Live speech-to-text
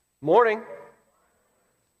Morning.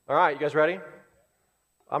 All right, you guys ready?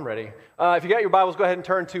 I'm ready. If you got your Bibles, go ahead and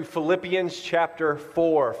turn to Philippians chapter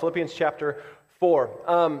 4. Philippians chapter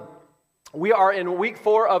 4. We are in week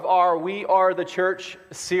 4 of our We Are the Church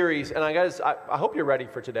series. And I hope you're ready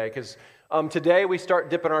for today, because today we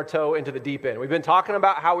start dipping our toe into the deep end. We've been talking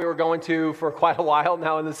about how we were going to for quite a while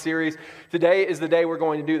now in this series. Today is the day we're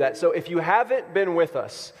going to do that. So if you haven't been with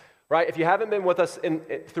us, right? If you haven't been with us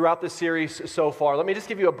throughout this series so far, let me just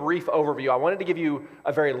give you a brief overview. I wanted to give you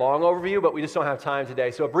a very long overview, but we just don't have time today.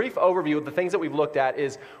 So a brief overview of the things that we've looked at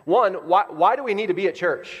is, one, why do we need to be at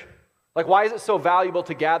church? Like, why is it so valuable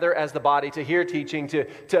to gather as the body, to hear teaching,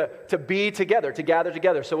 to be together, to gather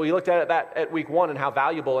together? So we looked at that at week 1 and how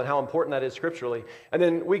valuable and how important that is scripturally. And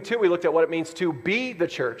then week 2, we looked at what it means to be the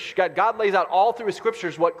church. God lays out all through his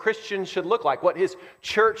scriptures what Christians should look like, what his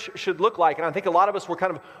church should look like. And I think a lot of us were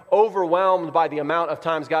kind of overwhelmed by the amount of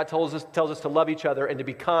times God tells us to love each other and to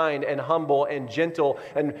be kind and humble and gentle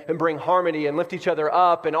and bring harmony and lift each other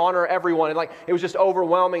up and honor everyone. And it was just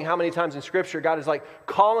overwhelming how many times in scripture God is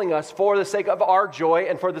calling us for the sake of our joy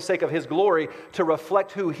and for the sake of his glory to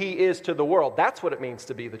reflect who he is to the world. That's what it means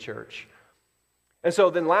to be the church. And so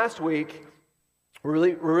then last week, we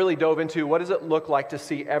really dove into what does it look like to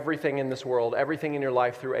see everything in this world, everything in your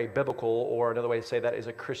life through a biblical, or another way to say that is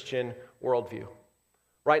a Christian worldview.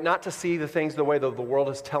 Right? Not to see the things the way the world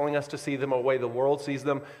is telling us to see them, or the way the world sees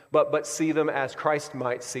them, but see them as Christ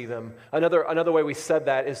might see them. Another way we said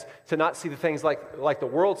that is to not see the things like the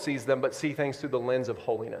world sees them, but see things through the lens of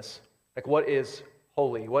holiness. Like, what is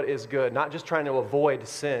holy? What is good? Not just trying to avoid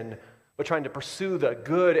sin, but trying to pursue the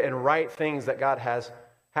good and right things that God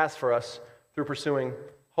has for us through pursuing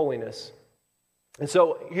holiness. And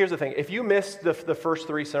so here's the thing. If you missed the first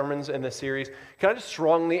 3 sermons in this series, can I just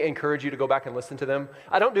strongly encourage you to go back and listen to them?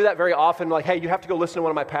 I don't do that very often, hey, you have to go listen to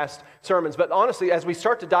one of my past sermons. But honestly, as we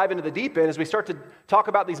start to dive into the deep end, as we start to talk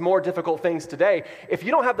about these more difficult things today, if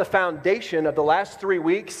you don't have the foundation of the last 3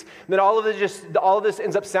 weeks, then all of this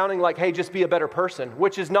ends up sounding like, hey, just be a better person,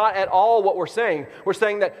 which is not at all what we're saying. We're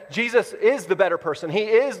saying that Jesus is the better person. He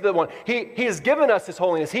is the one. He has given us his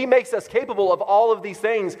holiness. He makes us capable of all of these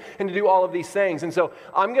things and to do all of these things. And so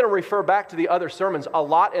I'm going to refer back to the other sermons, a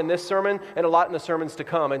lot in this sermon and a lot in the sermons to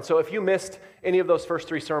come. And so if you missed any of those first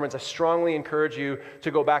 3 sermons, I strongly encourage you to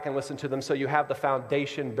go back and listen to them so you have the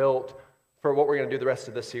foundation built for what we're going to do the rest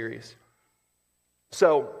of this series.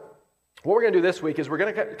 So what we're going to do this week is we're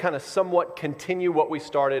going to kind of somewhat continue what we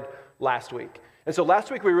started last week. And so last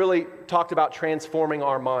week we really talked about transforming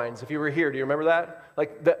our minds. If you were here, do you remember that?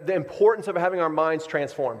 The importance of having our minds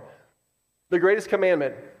transformed. The greatest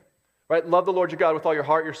commandment, right? Love the Lord your God with all your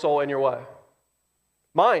heart, your soul, and your what?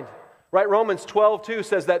 Mind. Right? Romans 12:2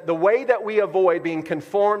 says that the way that we avoid being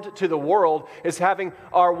conformed to the world is having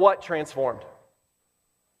our what transformed?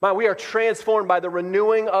 We are transformed by the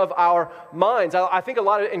renewing of our minds. I think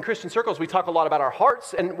in Christian circles, we talk a lot about our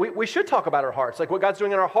hearts, and we should talk about our hearts, like what God's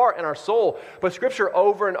doing in our heart and our soul. But Scripture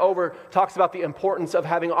over and over talks about the importance of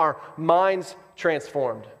having our minds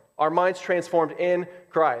transformed. Our minds transformed in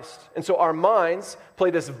Christ. And so our minds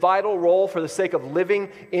play this vital role for the sake of living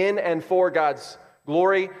in and for God's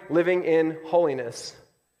glory, living in holiness.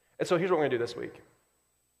 And so here's what we're going to do this week.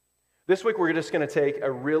 This week we're just going to take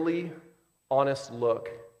a really honest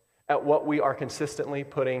look at what we are consistently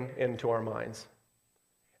putting into our minds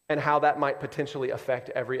and how that might potentially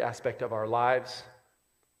affect every aspect of our lives,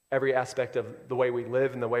 every aspect of the way we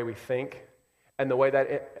live and the way we think, and the way that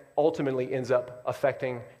it ultimately ends up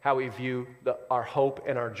affecting how we view our hope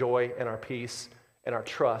and our joy and our peace and our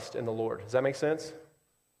trust in the Lord. Does that make sense?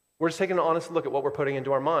 We're just taking an honest look at what we're putting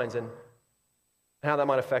into our minds and how that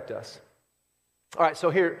might affect us. All right,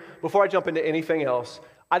 so here, before I jump into anything else,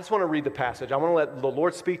 I just want to read the passage. I want to let the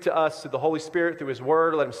Lord speak to us through the Holy Spirit, through his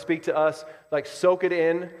word, let him speak to us, soak it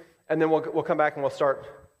in, and then we'll come back and we'll start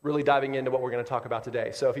really diving into what we're going to talk about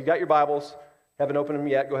today. So if you've got your Bibles, haven't opened them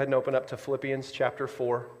yet, go ahead and open up to Philippians chapter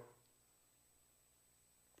 4.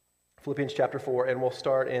 Philippians chapter 4, and we'll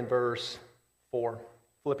start in verse 4.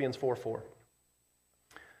 Philippians 4:4.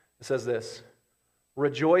 It says this: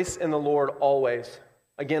 "Rejoice in the Lord always.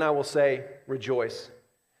 Again, I will say, rejoice.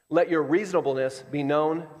 Let your reasonableness be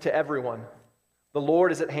known to everyone. The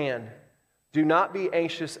Lord is at hand. Do not be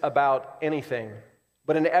anxious about anything,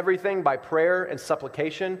 but in everything by prayer and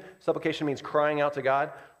supplication." Supplication means crying out to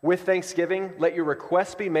God. "With thanksgiving, let your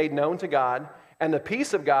requests be made known to God, and the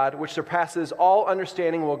peace of God, which surpasses all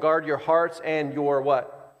understanding, will guard your hearts and your"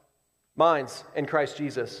 what? "Minds in Christ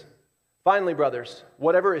Jesus. Finally, brothers,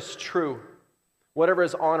 whatever is true, whatever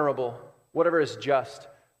is honorable, whatever is just,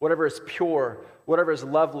 whatever is pure, whatever is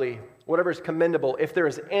lovely, whatever is commendable, if there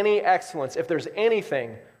is any excellence, if there's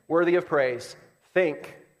anything worthy of praise.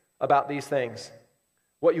 Think about these things.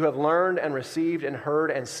 What you have learned and received and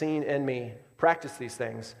heard and seen in me, practice these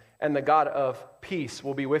things, and the God of peace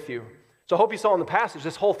will be with you. So I hope you saw in the passage,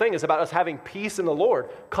 this whole thing is about us having peace in the Lord,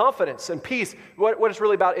 confidence and peace. What it's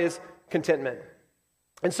really about is contentment.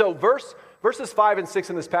 And so verses 5 and 6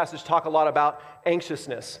 in this passage talk a lot about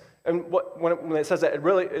anxiousness. And when it says that,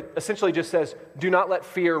 it essentially just says, do not let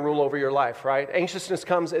fear rule over your life, right? Anxiousness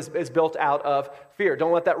is built out of fear.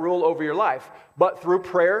 Don't let that rule over your life. But through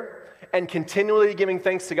prayer and continually giving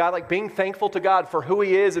thanks to God, like being thankful to God for who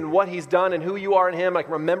He is and what He's done and who you are in Him, like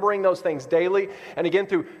remembering those things daily. And again,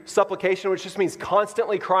 through supplication, which just means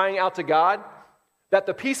constantly crying out to God, that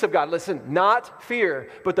the peace of God, listen, not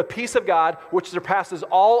fear, but the peace of God, which surpasses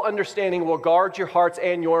all understanding, will guard your hearts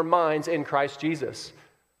and your minds in Christ Jesus.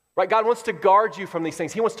 Right? God wants to guard you from these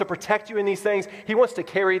things. He wants to protect you in these things. He wants to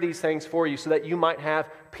carry these things for you so that you might have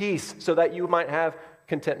peace, so that you might have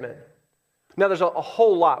contentment. Now, there's a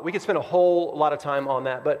whole lot. We could spend a whole lot of time on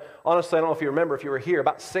that, but honestly, I don't know if you remember, if you were here,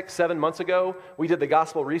 about 6-7 months ago, we did the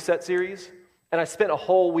Gospel Reset series, and I spent a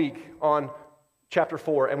whole week on chapter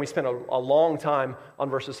 4, and we spent a long time on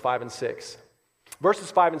verses 5 and 6.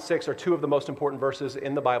 Verses 5 and 6 are two of the most important verses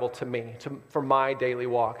in the Bible to me, for my daily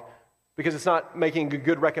walk. Because it's not making a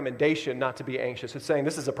good recommendation not to be anxious. It's saying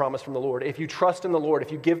this is a promise from the Lord. If you trust in the Lord,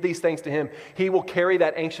 if you give these things to Him, He will carry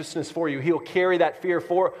that anxiousness for you. He will carry that fear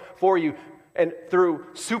for you. And through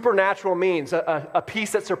supernatural means, a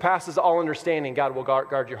peace that surpasses all understanding, God will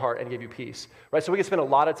guard your heart and give you peace. Right? So we can spend a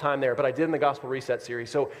lot of time there, but I did in the Gospel Reset series.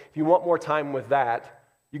 So if you want more time with that,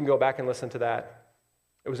 you can go back and listen to that.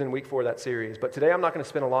 It was in week 4 of that series. But today I'm not going to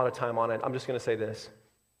spend a lot of time on it. I'm just going to say this.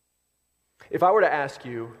 If I were to ask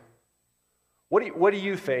you, what do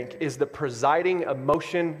you think is the presiding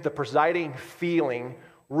emotion, the presiding feeling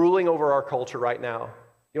ruling over our culture right now?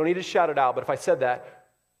 You don't need to shout it out, but if I said that,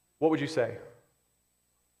 what would you say?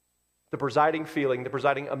 The presiding feeling, the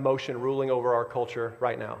presiding emotion ruling over our culture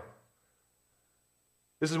right now.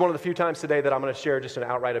 This is one of the few times today that I'm going to share just an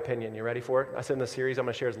outright opinion. You ready for it? I said in this series I'm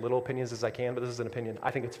going to share as little opinions as I can, but this is an opinion.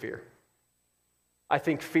 I think it's fear. I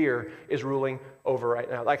think fear is ruling over right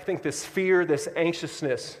now. I think this fear, this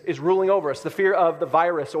anxiousness is ruling over us. The fear of the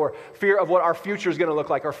virus, or fear of what our future is going to look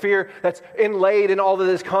like, or fear that's inlaid in all of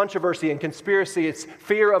this controversy and conspiracy. It's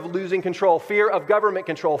fear of losing control, fear of government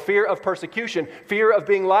control, fear of persecution, fear of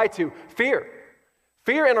being lied to. Fear.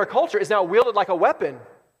 Fear in our culture is now wielded like a weapon.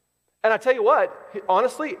 And I tell you what,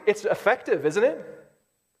 honestly, it's effective, isn't it?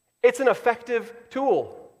 It's an effective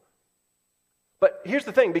tool. But here's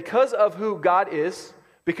the thing, because of who God is,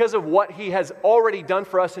 because of what He has already done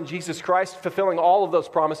for us in Jesus Christ, fulfilling all of those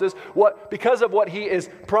promises, because of what He is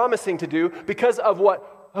promising to do, because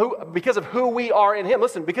of who we are in Him.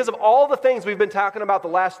 Listen, because of all the things we've been talking about the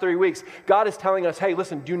last 3 weeks, God is telling us, hey,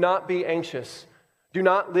 listen, do not be anxious. Do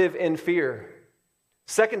not live in fear.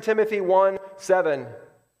 2 Timothy 1:7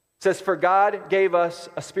 says, for God gave us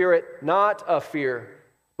a spirit not of fear,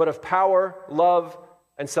 but of power, love,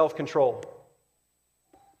 and self-control.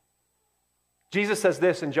 Jesus says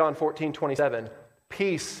this in John 14:27,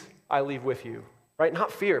 peace I leave with you, right? Not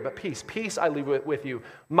fear, but peace. Peace I leave with you.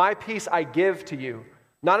 My peace I give to you.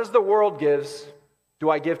 Not as the world gives, do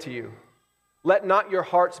I give to you. Let not your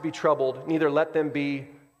hearts be troubled, neither let them be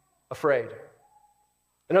afraid.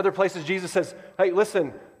 In other places, Jesus says, hey,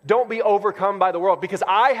 listen, don't be overcome by the world, because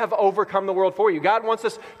I have overcome the world for you. God wants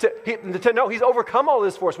us to know He's overcome all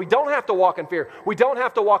this for us. We don't have to walk in fear. We don't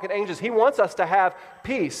have to walk in anxious. He wants us to have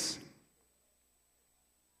peace.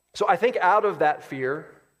 So I think out of that fear,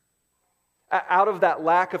 out of that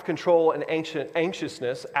lack of control and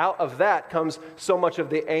anxiousness, out of that comes so much of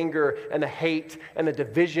the anger and the hate and the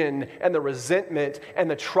division and the resentment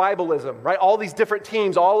and the tribalism, right? All these different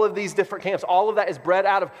teams, all of these different camps, all of that is bred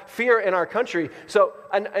out of fear in our country. So,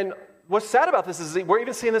 and what's sad about this is we're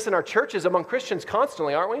even seeing this in our churches among Christians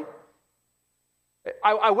constantly, aren't we?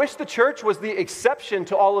 I wish the church was the exception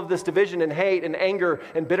to all of this division and hate and anger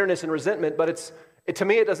and bitterness and resentment, but to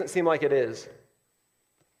me, it doesn't seem like it is.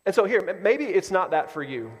 And so here, maybe it's not that for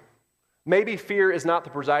you. Maybe fear is not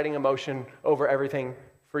the presiding emotion over everything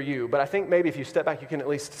for you. But I think maybe if you step back, you can at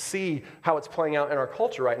least see how it's playing out in our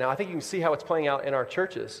culture right now. I think you can see how it's playing out in our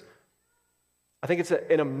churches. I think it's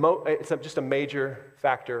just a major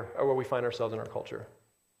factor of where we find ourselves in our culture.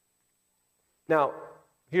 Now,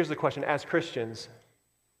 here's the question. As Christians,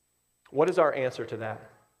 what is our answer to that?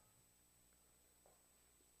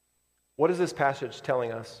 What is this passage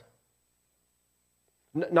telling us?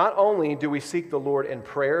 Not only do we seek the Lord in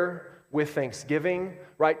prayer with thanksgiving,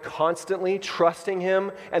 right? Constantly trusting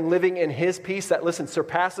Him and living in His peace that, listen,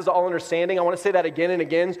 surpasses all understanding. I want to say that again and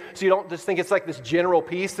again so you don't just think it's like this general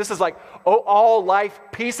peace. This is like all life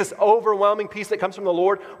peace, this overwhelming peace that comes from the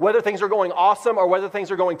Lord. Whether things are going awesome or whether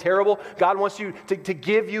things are going terrible, God wants you to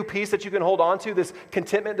give you peace that you can hold on to, this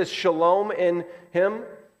contentment, this shalom in Him.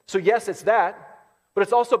 So yes, it's that, but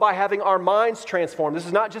it's also by having our minds transformed. This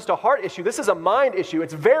is not just a heart issue. This is a mind issue.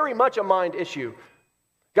 It's very much a mind issue.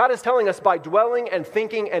 God is telling us by dwelling and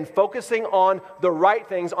thinking and focusing on the right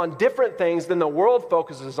things, on different things than the world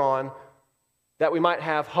focuses on, that we might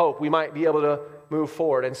have hope. We might be able to move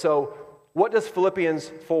forward. And so, what does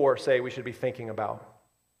Philippians 4 say we should be thinking about?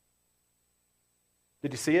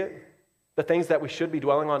 Did you see it? The things that we should be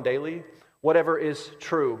dwelling on daily. Whatever is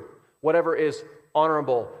true, whatever is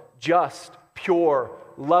honorable, just, pure,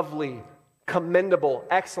 lovely, commendable,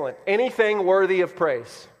 excellent, anything worthy of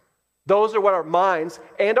praise. Those are what our minds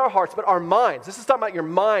and our hearts, but our minds, this is talking about your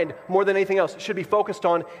mind more than anything else, should be focused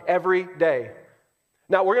on every day.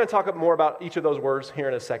 Now, we're going to talk more about each of those words here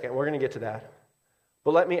in a second. We're going to get to that.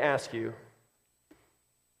 But let me ask you,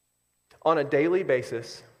 on a daily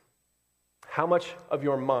basis, how much of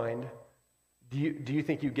your mind do you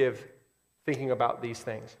think you give thinking about these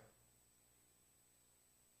things?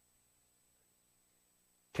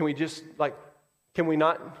 Can you guys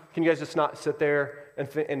just not sit there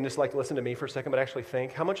and just like listen to me for a second, but actually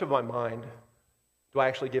think, how much of my mind do I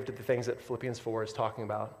actually give to the things that Philippians 4 is talking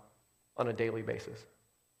about on a daily basis?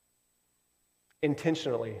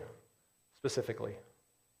 Intentionally, specifically.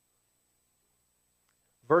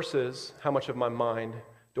 Versus how much of my mind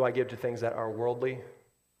do I give to things that are worldly,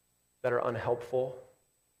 that are unhelpful,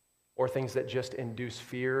 or things that just induce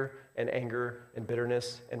fear and anger and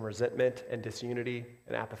bitterness and resentment and disunity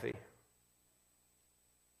and apathy?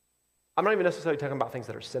 I'm not even necessarily talking about things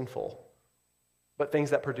that are sinful, but things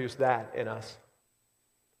that produce that in us.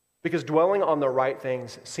 Because dwelling on the right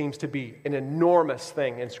things seems to be an enormous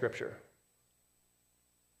thing in Scripture.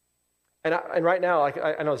 And right now,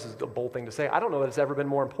 I know this is a bold thing to say, I don't know that it's ever been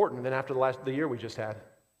more important than after the year we just had.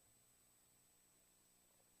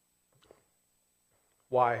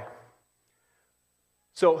 Why?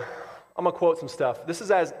 So, I'm going to quote some stuff. This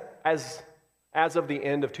is as of the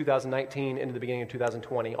end of 2019 into the beginning of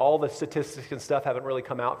 2020. All the statistics and stuff haven't really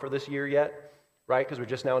come out for this year yet, right? Because we're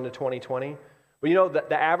just now into 2020. But you know,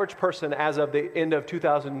 the average person as of the end of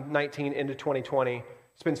 2019 into 2020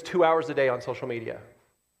 spends 2 hours a day on social media.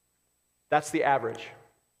 That's the average.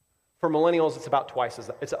 For millennials, it's about twice as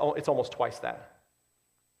that. It's almost twice that.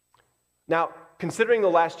 Now, considering the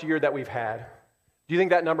last year that we've had, do you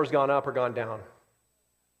think that number's gone up or gone down?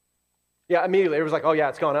 Yeah, immediately. It was like, oh yeah,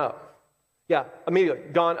 it's gone up. Yeah, immediately,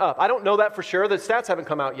 gone up. I don't know that for sure. The stats haven't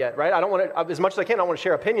come out yet, right? I don't want to, as much as I can, I don't want to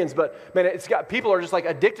share opinions, but man, people are just like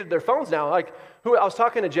addicted to their phones now. Like, I was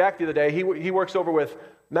talking to Jack the other day. He works over with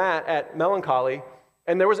Matt at Melancholy,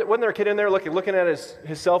 and wasn't there a kid in there looking at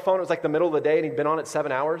his cell phone? It was like the middle of the day, and he'd been on it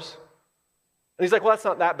 7 hours. And he's like, well, that's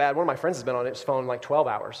not that bad. One of my friends has been on his phone like 12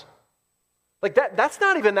 hours. Like that's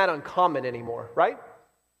not even that uncommon anymore, right?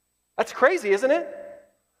 That's crazy, isn't it?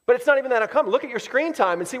 But it's not even that uncommon. Look at your screen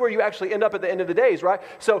time and see where you actually end up at the end of the days, right?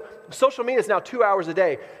 So social media is now 2 hours a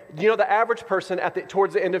day. You know, the average person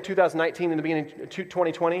towards the end of 2019 and the beginning of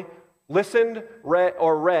 2020 listened,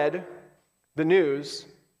 read the news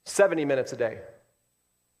 70 minutes a day.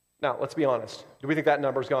 Now, let's be honest. Do we think that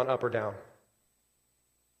number's gone up or down?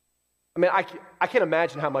 I mean, I can't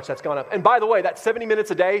imagine how much that's gone up. And by the way, that 70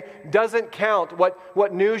 minutes a day doesn't count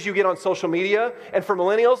what news you get on social media. And for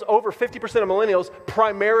millennials, over 50% of millennials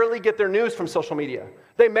primarily get their news from social media.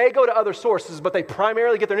 They may go to other sources, but they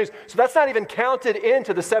primarily get their news. So that's not even counted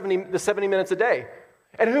into the 70 minutes a day.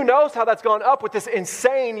 And who knows how that's gone up with this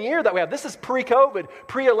insane year that we have. This is pre-COVID,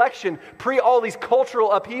 pre-election, pre-all these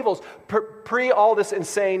cultural upheavals, pre-all this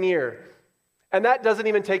insane year. And that doesn't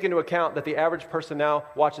even take into account that the average person now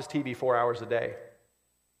watches TV 4 hours a day.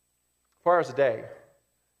 4 hours a day.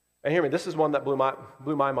 And hear me, this is one that blew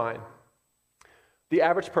my mind. The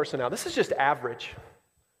average person now, this is just average,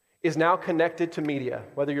 is now connected to media.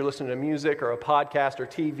 Whether you're listening to music or a podcast or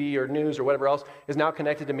TV or news or whatever else, is now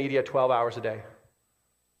connected to media 12 hours a day.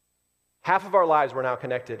 Half of our lives we're now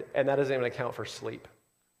connected, and that doesn't even account for sleep.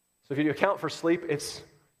 So if you account for sleep, it's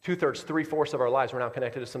 2/3, 3/4 of our lives we're now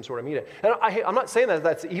connected to some sort of media. And I'm not saying that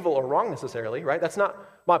that's evil or wrong necessarily, right? That's not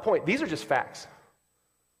my point. These are just facts.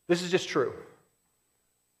 This is just true.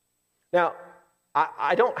 Now,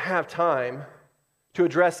 I don't have time to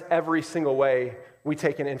address every single way we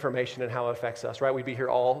take in information and how it affects us, right? We'd be here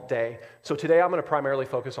all day. So today I'm going to primarily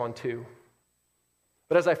focus on two.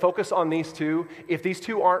 But as I focus on these two, if these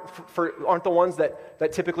two aren't the ones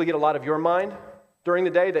that typically get a lot of your mind during the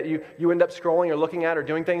day, that you end up scrolling or looking at or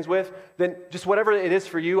doing things with, then just whatever it is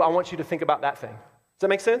for you, I want you to think about that thing. Does that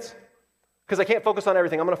make sense? Because I can't focus on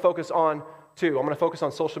everything. I'm going to focus on two. I'm going to focus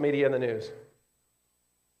on social media and the news.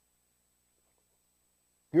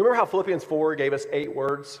 You remember how Philippians 4 gave us 8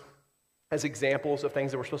 words as examples of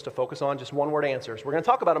things that we're supposed to focus on? Just one-word answers. We're going to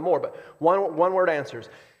talk about them more, but one-word answers.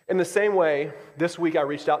 In the same way, this week I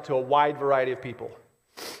reached out to a wide variety of people.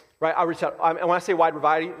 Right? I reached out, and when I say wide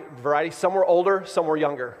variety, some were older, some were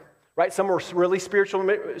younger. Right? Some were really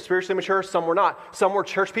spiritually mature, some were not. Some were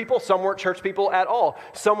church people, some weren't church people at all.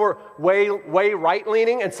 Some were way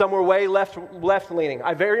right-leaning, and some were way left-leaning.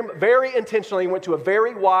 I very, very intentionally went to a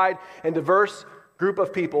very wide and diverse group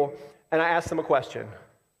of people, and I asked them a question.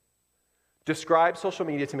 Describe social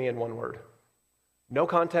media to me in one word. No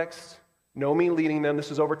context, no me leading them. This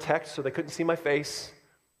was over text, so they couldn't see my face.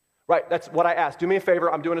 Right, that's what I asked. Do me a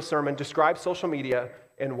favor, I'm doing a sermon. Describe social media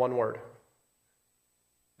in one word.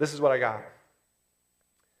 This is what I got.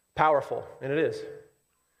 Powerful, and it is.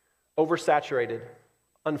 Oversaturated,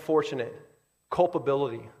 unfortunate,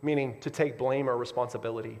 culpability, meaning to take blame or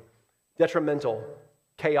responsibility. Detrimental,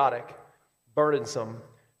 chaotic, burdensome,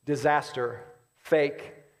 disaster,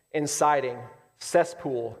 fake, inciting,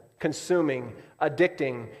 cesspool, consuming,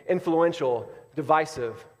 addicting, influential,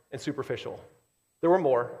 divisive, and superficial. There were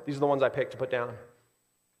more. These are the ones I picked to put down.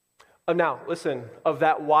 Now, listen, of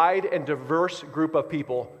that wide and diverse group of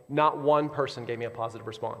people, not one person gave me a positive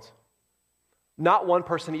response. Not one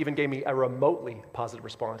person even gave me a remotely positive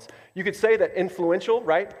response. You could say that influential,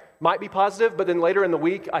 right, might be positive, but then later in the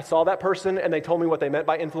week, I saw that person and they told me what they meant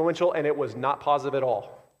by influential, and it was not positive at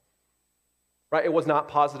all. Right? It was not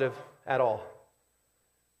positive at all.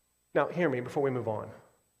 Now, hear me before we move on.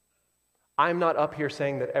 I'm not up here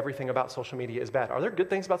saying that everything about social media is bad. Are there good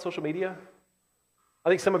things about social media? I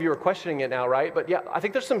think some of you are questioning it now, right? But yeah, I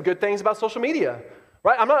think there's some good things about social media,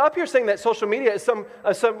 right? I'm not up here saying that social media is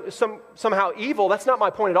somehow evil. That's not my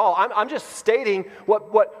point at all. I'm just stating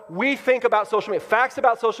what we think about social media, facts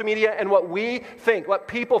about social media and what we think, what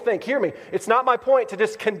people think. Hear me. It's not my point to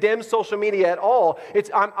just condemn social media at all.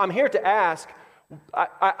 I'm here to ask.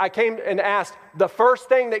 I came and asked the first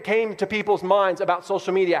thing that came to people's minds about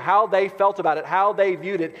social media, how they felt about it, how they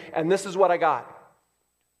viewed it, and this is what I got.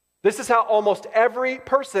 This is how almost every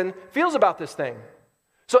person feels about this thing.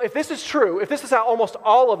 So if this is true, if this is how almost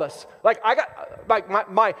all of us,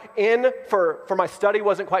 my N for my study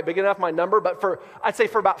wasn't quite big enough, my number, but I'd say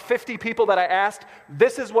for about 50 people that I asked,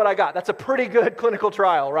 this is what I got. That's a pretty good clinical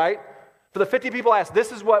trial, right? For the 50 people I asked,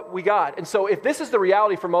 this is what we got. And so if this is the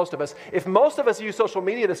reality for most of us, if most of us use social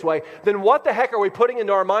media this way, then what the heck are we putting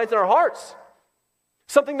into our minds and our hearts?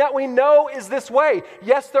 Something that we know is this way.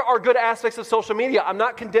 Yes, there are good aspects of social media. I'm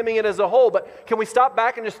not condemning it as a whole, but can we stop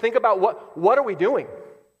back and just think about what are we doing?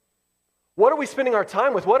 What are we spending our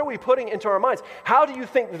time with? What are we putting into our minds? How do you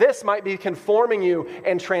think this might be conforming you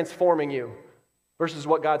and transforming you versus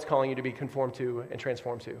what God's calling you to be conformed to and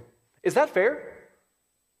transformed to? Is that fair?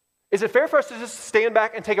 Is it fair for us to just stand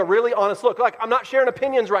back and take a really honest look? Like, I'm not sharing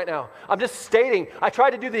opinions right now. I'm just stating. I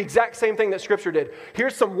tried to do the exact same thing that Scripture did.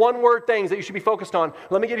 Here's some one-word things that you should be focused on.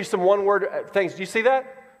 Let me give you some one-word things. Do you see that?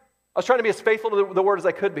 I was trying to be as faithful to the Word as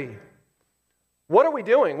I could be. What are we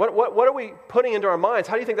doing? What are we putting into our minds?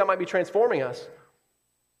 How do you think that might be transforming us?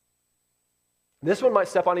 This one might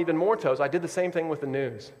step on even more toes. I did the same thing with the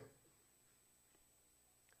news.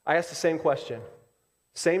 I asked the same question.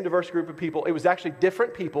 Same diverse group of people. It was actually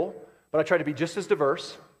different people, but I tried to be just as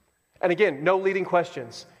diverse. And again, no leading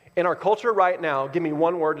questions. In our culture right now, give me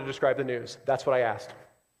one word to describe the news. That's what I asked.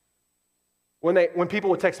 When people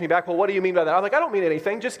would text me back, well, what do you mean by that? I'm like, I don't mean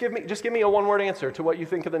anything. Just give me a one-word answer to what you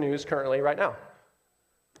think of the news currently right now.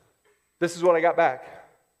 This is what I got back.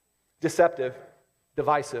 Deceptive,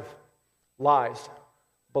 divisive, lies,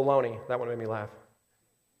 baloney. That one made me laugh.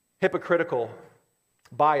 Hypocritical,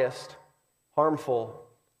 biased, harmful,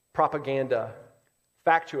 propaganda,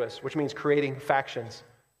 factious, which means creating factions,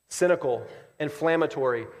 cynical,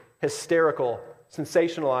 inflammatory, hysterical,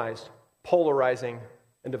 sensationalized, polarizing,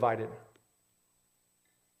 and divided.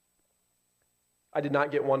 I did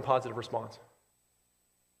not get one positive response.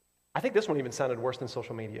 I think this one even sounded worse than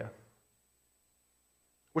social media,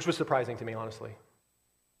 which was surprising to me, honestly.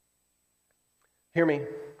 Hear me.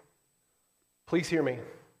 Please hear me.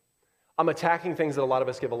 I'm attacking things that a lot of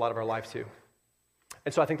us give a lot of our life to.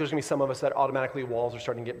 And so I think there's going to be some of us that automatically walls are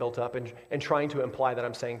starting to get built up and trying to imply that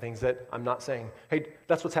I'm saying things that I'm not saying. Hey,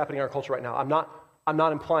 that's what's happening in our culture right now. I'm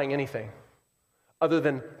not implying anything other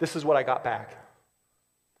than this is what I got back.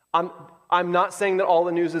 I'm not saying that all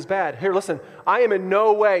the news is bad. Here, listen, I am in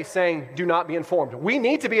no way saying do not be informed. We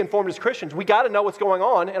need to be informed as Christians. We got to know what's going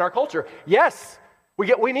on in our culture. Yes,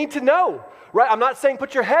 we need to know, right? I'm not saying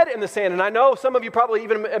put your head in the sand. And I know some of you probably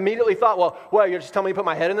even immediately thought, well, you're just telling me to put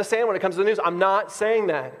my head in the sand when it comes to the news. I'm not saying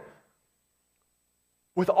that.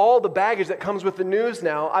 With all the baggage that comes with the news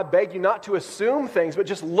now, I beg you not to assume things, but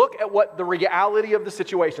just look at what the reality of the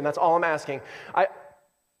situation. That's all I'm asking.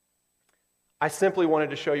 I simply wanted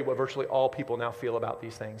to show you what virtually all people now feel about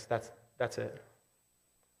these things. That's it.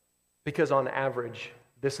 Because on average,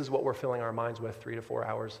 this is what we're filling our minds with 3 to 4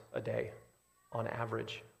 hours a day, on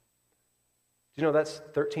average. Do you know that's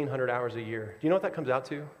 1,300 hours a year? Do you know what that comes out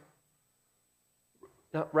to?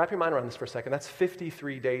 Now, wrap your mind around this for a second. That's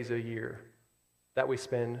 53 days a year that we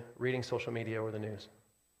spend reading social media or the news.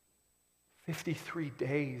 53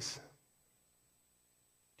 days.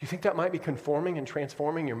 Do you think that might be conforming and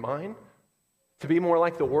transforming your mind to be more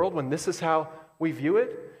like the world when this is how we view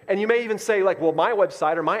it? And you may even say, like, well, my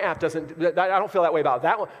website or my app doesn't, I don't feel that way about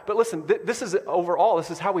that one. But listen, this is overall,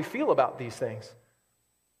 this is how we feel about these things.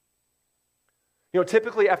 You know,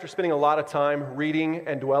 typically after spending a lot of time reading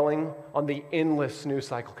and dwelling on the endless news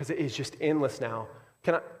cycle, because it is just endless now,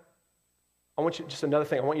 I want you, just another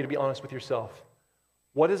thing, I want you to be honest with yourself.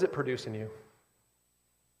 What does it produce in you?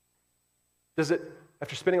 Does it,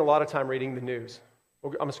 after spending a lot of time reading the news,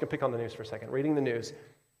 I'm just going to pick on the news for a second, reading the news,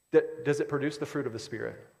 does it produce the fruit of the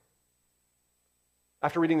Spirit?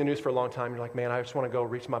 After reading the news for a long time, you're like, man, I just want to go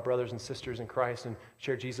reach my brothers and sisters in Christ and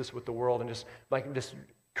share Jesus with the world and just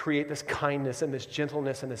create this kindness and this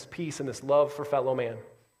gentleness and this peace and this love for fellow man.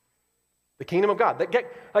 The kingdom of God.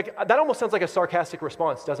 That almost sounds like a sarcastic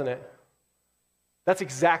response, doesn't it? That's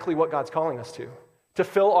exactly what God's calling us to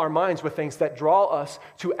fill our minds with things that draw us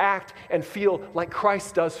to act and feel like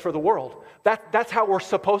Christ does for the world. That's how we're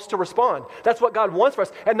supposed to respond. That's what God wants for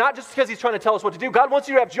us. And not just because he's trying to tell us what to do. God wants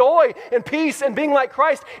you to have joy and peace, and being like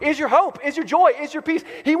Christ is your hope, is your joy, is your peace.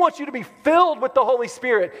 He wants you to be filled with the Holy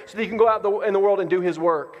Spirit so that you can go out in the world and do his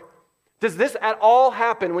work. Does this at all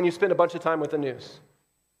happen when you spend a bunch of time with the news?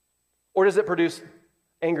 Or does it produce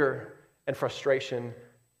anger and frustration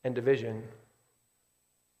and division?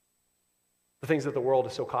 The things that the world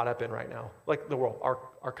is so caught up in right now. Like the world,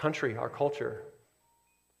 our country, our culture.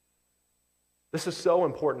 This is so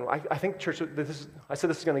important. I think, church, I said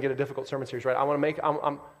this is going to get a difficult sermon series, right?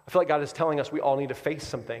 I feel like God is telling us we all need to face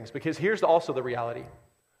some things, because here's also the reality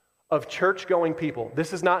of church-going people.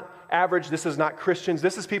 This is not average. This is not Christians.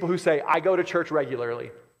 This is people who say, I go to church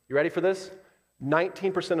regularly. You ready for this?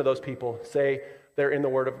 19% of those people say they're in the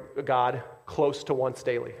Word of God close to once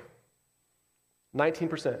daily.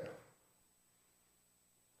 19%.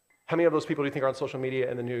 How many of those people do you think are on social media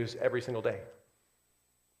and the news every single day?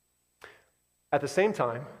 At the same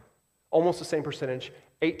time, almost the same percentage,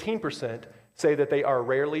 18% say that they are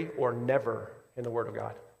rarely or never in the Word of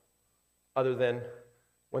God, other than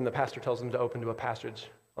when the pastor tells them to open to a passage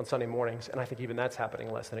on Sunday mornings, and I think even that's happening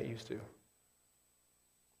less than it used to.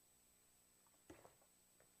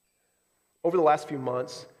 Over the last few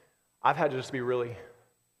months, I've had to just be really,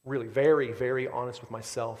 really very, very honest with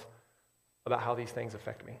myself about how these things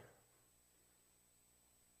affect me.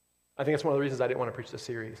 I think that's one of the reasons I didn't want to preach this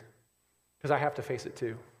series, because I have to face it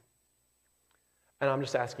too. And I'm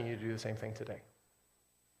just asking you to do the same thing today.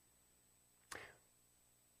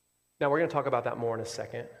 Now, we're going to talk about that more in a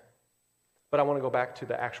second, but I want to go back to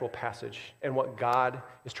the actual passage and what God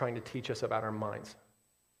is trying to teach us about our minds,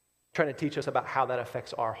 trying to teach us about how that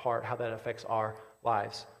affects our heart, how that affects our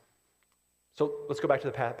lives. So let's go back to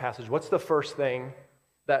the passage. What's the first thing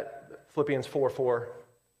that Philippians 4:4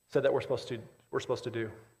 said that we're supposed to do?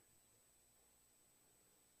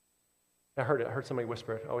 I heard it. I heard somebody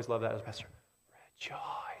whisper it. I always love that as a pastor.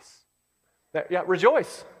 Rejoice. Yeah,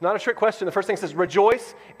 rejoice. Not a trick question. The first thing says,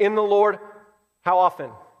 rejoice in the Lord. How often?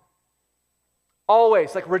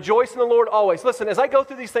 Always. Like, rejoice in the Lord always. Listen, as I go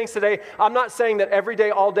through these things today, I'm not saying that every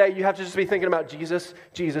day, all day, you have to just be thinking about Jesus,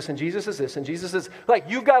 and Jesus is this, and Jesus is... Like,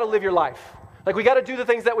 you've got to live your life. Like, we got to do the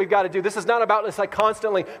things that we've got to do. This is not about this, like,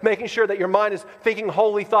 constantly making sure that your mind is thinking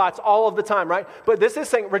holy thoughts all of the time, right? But this is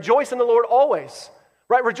saying, rejoice in the Lord always.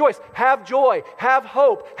 Right? Rejoice. Have joy. Have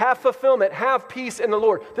hope. Have fulfillment. Have peace in the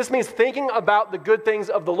Lord. This means thinking about the good things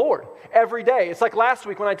of the Lord every day. It's like last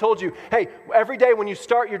week when I told you, hey, every day when you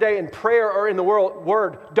start your day in prayer or in the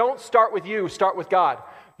Word, don't start with you, start with God.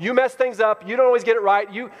 You mess things up. You don't always get it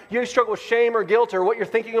right. You struggle with shame or guilt or what you're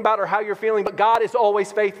thinking about or how you're feeling, but God is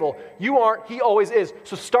always faithful. You aren't. He always is.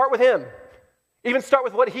 So start with Him. Even start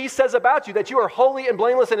with what He says about you, that you are holy and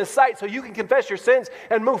blameless in His sight, so you can confess your sins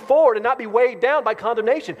and move forward and not be weighed down by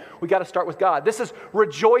condemnation. We got to start with God. This is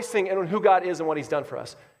rejoicing in who God is and what He's done for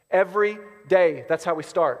us. Every day, that's how we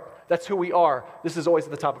start. That's who we are. This is always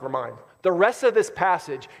at the top of our mind. The rest of this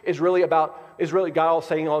passage is really God all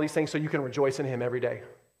saying all these things so you can rejoice in him every day.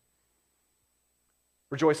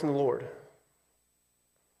 Rejoice in the Lord.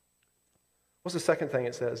 What's the second thing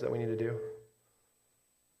it says that we need to do?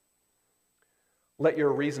 Let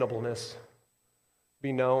your reasonableness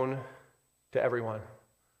be known to everyone.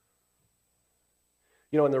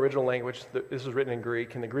 You know, in the original language, this was written in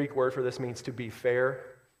Greek, and the Greek word for this means to be fair,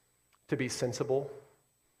 to be sensible.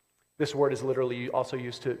 This word is literally also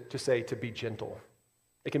used to say to be gentle.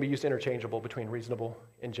 It can be used interchangeable between reasonable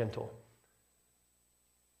and gentle.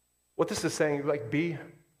 What this is saying,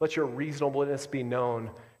 let your reasonableness be known.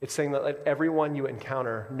 It's saying that let everyone you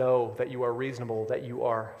encounter know that you are reasonable, that you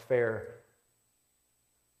are fair.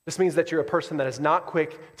 This means that you're a person that is not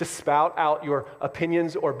quick to spout out your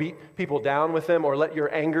opinions or beat people down with them or let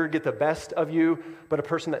your anger get the best of you, but a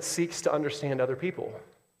person that seeks to understand other people.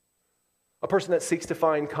 A person that seeks to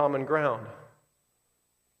find common ground.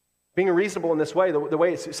 Being reasonable in this way, the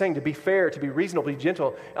way it's saying to be fair, to be reasonably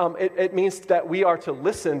gentle, it means that we are to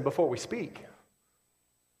listen before we speak.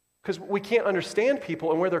 Because we can't understand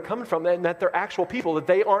people and where they're coming from, and that they're actual people, that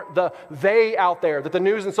they aren't the they out there that the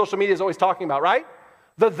news and social media is always talking about, right?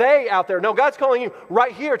 The they out there. No, God's calling you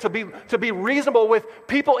right here to be reasonable with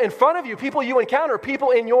people in front of you, people you encounter,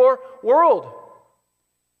 people in your world.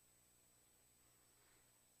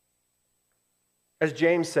 As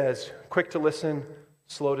James says, quick to listen,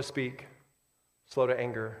 slow to speak, slow to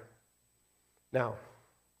anger. Now,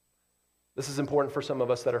 this is important for some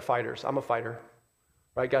of us that are fighters. I'm a fighter.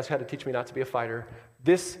 Right? Guys had to teach me not to be a fighter.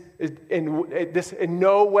 This in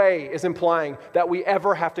no way is implying that we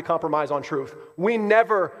ever have to compromise on truth. We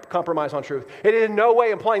never compromise on truth. It is in no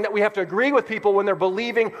way implying that we have to agree with people when they're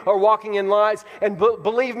believing or walking in lies. And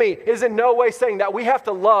believe me, it is in no way saying that we have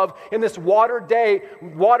to love in this watered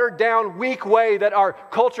down, weak way that our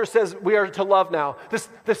culture says we are to love now.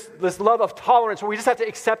 This love of tolerance where we just have to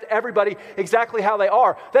accept everybody exactly how they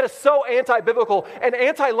are. That is so anti-biblical and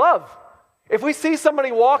anti-love. If we see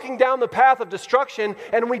somebody walking down the path of destruction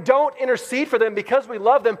and we don't intercede for them because we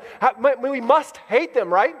love them, we must hate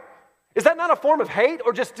them, right? Is that not a form of hate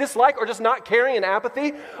or just dislike or just not caring and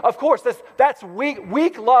apathy? Of course, that's weak.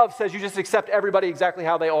 Weak love says you just accept everybody exactly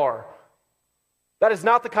how they are. That is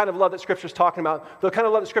not the kind of love that Scripture's talking about. The kind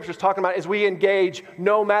of love that Scripture's talking about is we engage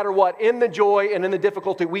no matter what. In the joy and in the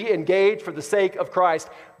difficulty, we engage for the sake of Christ.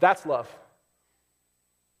 That's love.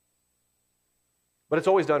 But it's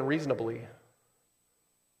always done reasonably.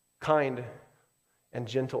 Kind and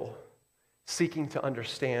gentle, seeking to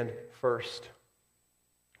understand first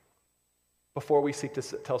before we seek to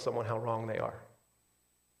tell someone how wrong they are.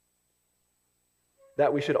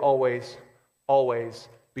 That we should always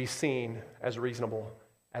be seen as reasonable,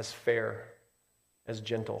 as fair, as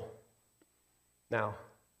gentle. Now,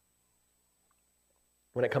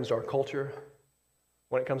 when it comes to our culture,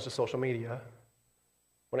 when it comes to social media,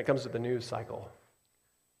 when it comes to the news cycle,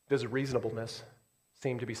 does reasonableness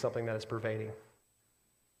seem to be something that is pervading?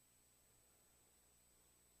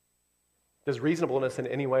 Does reasonableness in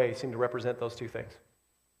any way seem to represent those two things?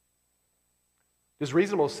 Does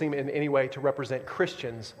reasonableness seem in any way to represent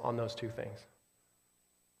Christians on those two things?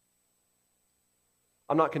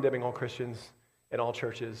 I'm not condemning all Christians and all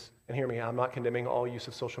churches, and hear me, I'm not condemning all use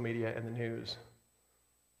of social media and the news.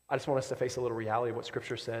 I just want us to face a little reality of what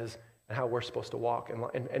Scripture says and how we're supposed to walk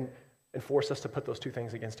and force us to put those two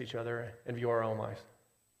things against each other and view our own lives.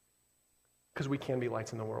 Because we can be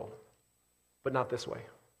lights in the world, but not this way.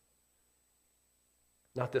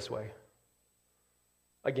 Not this way.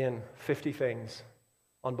 Again, 50 things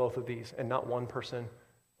on both of these, and not one person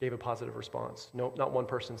gave a positive response. No, not one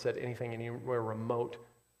person said anything anywhere remote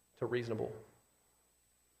to reasonable.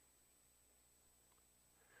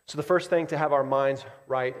 So the first thing to have our minds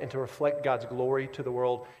right and to reflect God's glory to the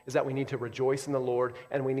world is that we need to rejoice in the Lord,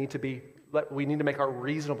 and we need to make our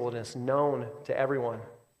reasonableness known to everyone.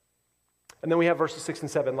 And then we have verses 6 and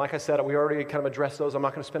 7. Like I said, we already kind of addressed those. I'm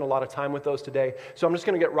not going to spend a lot of time with those today. So I'm just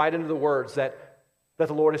going to get right into the words that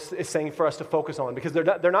the Lord is saying for us to focus on, because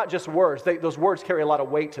they're not just words. Those words carry a lot of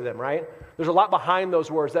weight to them, right? There's a lot behind those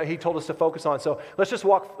words that he told us to focus on. So let's just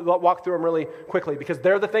walk through them really quickly, because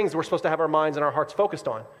they're the things that we're supposed to have our minds and our hearts focused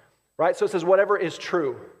on, right? So it says, whatever is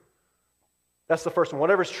true. That's the first one.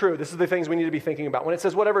 Whatever is true. This is the things we need to be thinking about. When it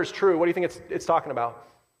says whatever is true, what do you think it's talking about?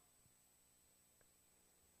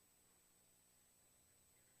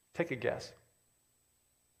 Take a guess.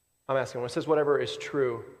 I'm asking, when it says whatever is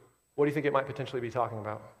true, what do you think it might potentially be talking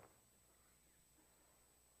about?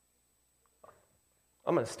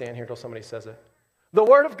 I'm going to stand here until somebody says it. The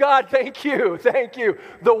Word of God, thank you.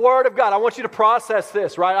 The Word of God. I want you to process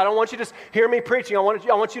this, right? I don't want you to just hear me preaching. I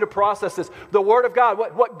want you to process this. The Word of God,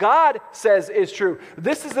 what God says is true.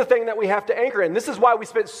 This is the thing that we have to anchor in. This is why we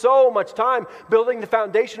spent so much time building the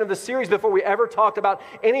foundation of the series before we ever talked about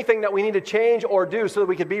anything that we need to change or do so that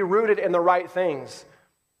we could be rooted in the right things.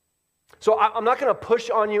 So I'm not going to push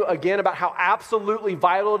on you again about how absolutely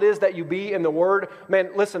vital it is that you be in the Word.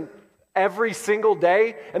 Man, listen, every single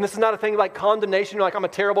day, and this is not a thing like condemnation, you're like, I'm a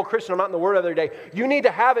terrible Christian, I'm not in the Word every day. You need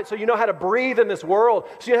to have it so you know how to breathe in this world,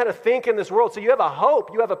 so you know how to think in this world, so you have a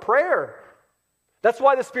hope, you have a prayer. That's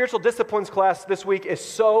why the spiritual disciplines class this week is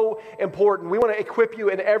so important. We want to equip you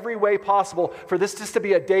in every way possible for this just to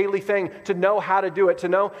be a daily thing, to know how to do it, to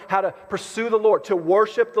know how to pursue the Lord, to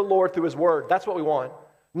worship the Lord through His Word. That's what we want.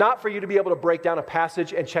 Not for you to be able to break down a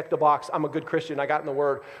passage and check the box, I'm a good Christian, I got in the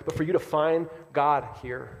Word, but for you to find God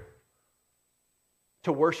here,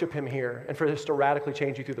 to worship Him here, and for this to radically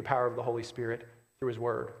change you through the power of the Holy Spirit through His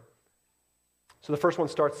Word. So the first one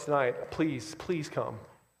starts tonight. Please come.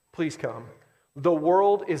 Please come. The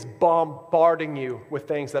world is bombarding you with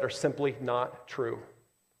things that are simply not true.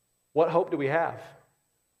 What hope do we have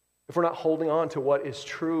if we're not holding on to what is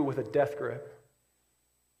true with a death grip?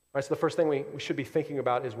 All right, so the first thing we should be thinking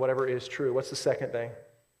about is whatever is true. What's the second thing?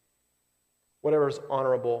 Whatever is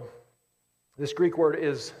honorable. This Greek word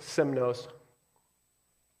is semnos,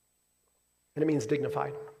 and it means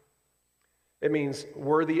dignified. It means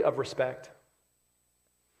worthy of respect.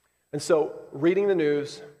 And so reading the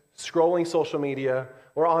news, scrolling social media,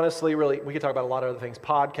 or honestly, really, we could talk about a lot of other things,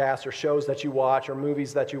 podcasts or shows that you watch or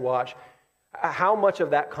movies that you watch, how much of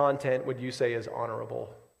that content would you say is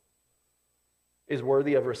honorable, is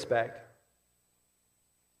worthy of respect,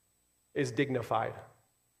 is dignified?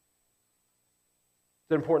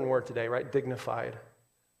 It's an important word today, right? Dignified.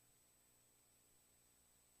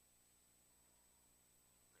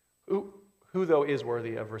 Who though is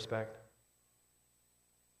worthy of respect?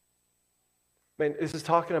 Man, this is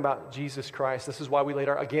talking about Jesus Christ. This is why we laid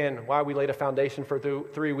a foundation for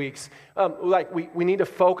 3 weeks. We need to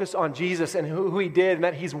focus on Jesus and who He did, and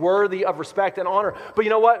that He's worthy of respect and honor. But you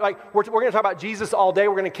know what? We're going to talk about Jesus all day.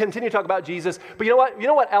 We're going to continue to talk about Jesus. But you know what? You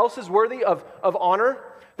know what else is worthy of honor?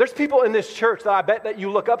 There's people in this church that I bet that you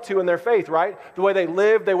look up to in their faith, right? The way they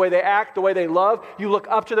live, the way they act, the way they love. You look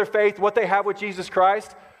up to their faith, what they have with Jesus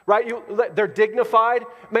Christ, right? They're dignified.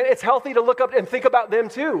 Man, it's healthy to look up and think about them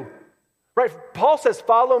too. Right? Paul says,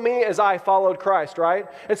 follow me as I followed Christ, right?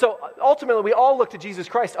 And so ultimately we all look to Jesus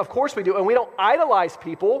Christ. Of course we do. And we don't idolize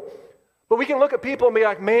people, but we can look at people and be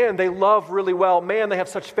like, man, they love really well. Man, they have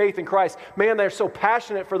such faith in Christ. Man, they're so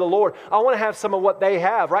passionate for the Lord. I want to have some of what they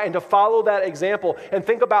have, right? And to follow that example and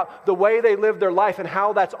think about the way they live their life and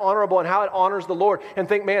how that's honorable and how it honors the Lord, and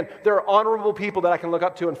think, man, there are honorable people that I can look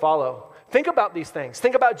up to and follow. Think about these things.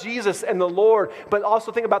 Think about Jesus and the Lord, but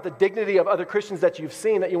also think about the dignity of other Christians that you've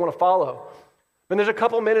seen that you want to follow. And there's a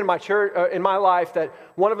couple men in my church, in my life, that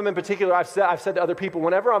one of them in particular, I've said to other people,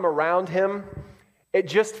 whenever I'm around him, it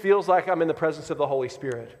just feels like I'm in the presence of the Holy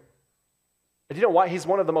Spirit. And you know what? He's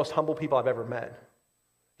one of the most humble people I've ever met.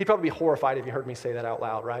 He'd probably be horrified if you heard me say that out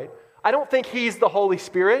loud, right? I don't think he's the Holy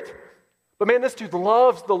Spirit. But man, this dude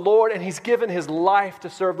loves the Lord, and he's given his life to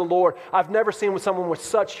serve the Lord. I've never seen someone with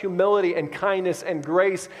such humility and kindness and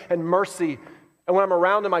grace and mercy. And when I'm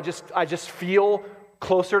around him, I just feel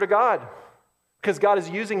closer to God, because God is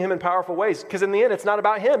using him in powerful ways. Because in the end, it's not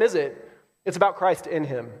about him, is it? It's about Christ in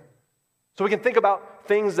him. So we can think about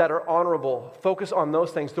things that are honorable. Focus on those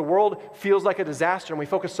things. The world feels like a disaster, and we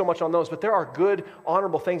focus so much on those. But there are good,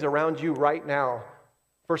 honorable things around you right now.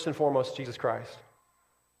 First and foremost, Jesus Christ.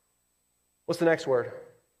 What's the next word?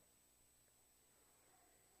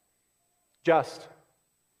 Just.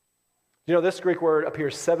 You know, this Greek word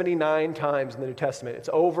appears 79 times in the New Testament. It's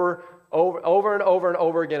over and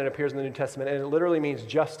over again it appears in the New Testament, and it literally means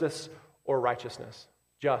justice or righteousness.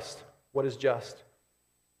 Just. What is just?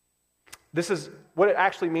 This is, what it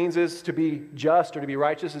actually means is to be just or to be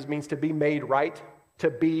righteous. It means to be made right, to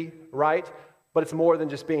be right, but it's more than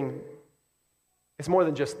just being. It's more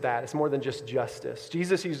than just that. It's more than just justice.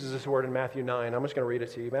 Jesus uses this word in Matthew 9. I'm just going to read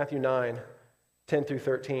it to you. Matthew 9, 10 through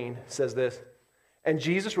 13 says this. And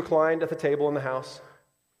Jesus reclined at the table in the house,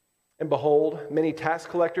 and behold, many tax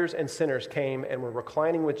collectors and sinners came and were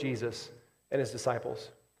reclining with Jesus and his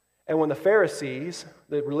disciples. And when the Pharisees,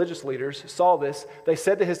 the religious leaders, saw this, they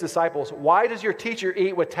said to his disciples, why does your teacher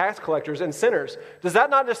eat with tax collectors and sinners? Does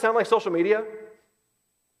that not just sound like social media?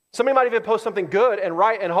 Somebody might even post something good and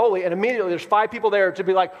right and holy, and immediately there's 5 people there to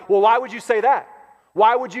be like, well, why would you say that?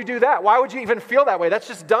 Why would you do that? Why would you even feel that way? That's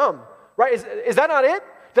just dumb, right? Is that not it?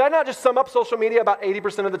 Did I not just sum up social media about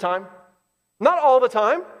 80% of the time? Not all the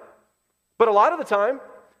time, but a lot of the time.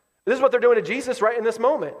 This is what they're doing to Jesus right in this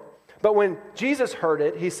moment. But when Jesus heard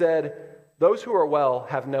it, he said, those who are well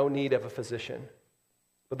have no need of a physician,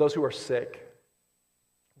 but those who are sick.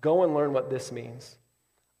 Go and learn what this means.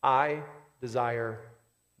 I desire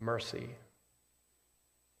mercy.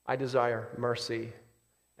 I desire mercy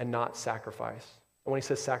and not sacrifice. And when he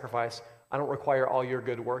says sacrifice, I don't require all your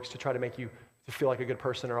good works to try to make you to feel like a good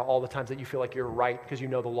person or all the times that you feel like you're right because you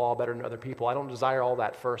know the law better than other people. I don't desire all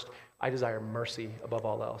that first. I desire mercy above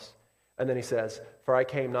all else. And then he says, for I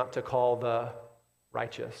came not to call the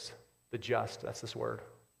righteous, the just, that's this word,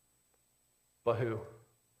 but who?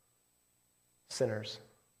 Sinners.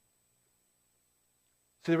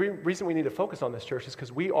 So the reason we need to focus on this, church, is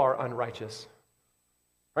because we are unrighteous.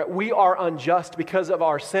 Right? We are unjust because of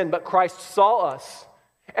our sin, but Christ saw us,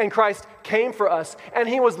 and Christ came for us, and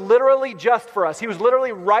he was literally just for us. He was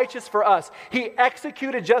literally righteous for us. He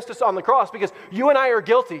executed justice on the cross because you and I are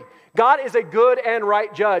guilty. God is a good and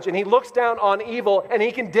right judge, and he looks down on evil, and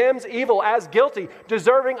he condemns evil as guilty,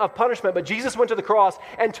 deserving of punishment. But Jesus went to the cross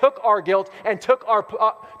and took our guilt and took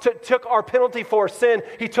our penalty for sin.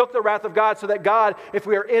 He took the wrath of God so that God, if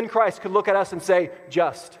we are in Christ, could look at us and say,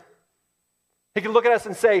 just. He could look at us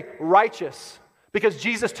and say, righteous, because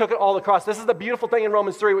Jesus took it all across. This is the beautiful thing in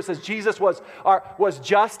Romans 3, which says Jesus was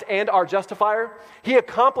just and our justifier. He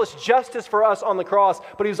accomplished justice for us on the cross,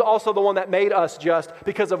 but he was also the one that made us just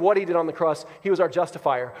because of what he did on the cross. He was our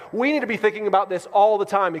justifier. We need to be thinking about this all the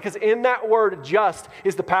time, because in that word just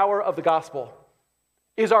is the power of the gospel,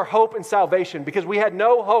 is our hope and salvation, because we had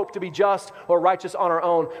no hope to be just or righteous on our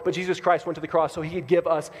own, but Jesus Christ went to the cross so he could give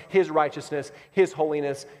us his righteousness, his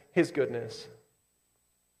holiness, his goodness.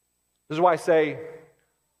 This is why I say,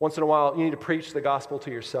 once in a while, you need to preach the gospel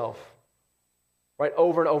to yourself. Right?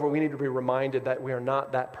 Over and over, we need to be reminded that we are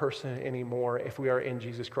not that person anymore if we are in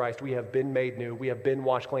Jesus Christ. We have been made new. We have been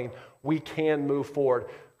washed clean. We can move forward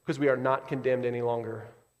because we are not condemned any longer.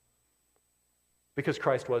 Because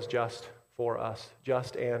Christ was just for us,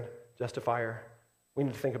 just and justifier. We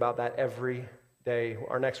need to think about that every day.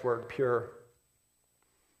 Our next word, pure.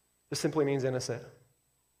 This simply means innocent.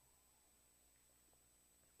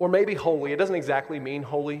 Or maybe holy. It doesn't exactly mean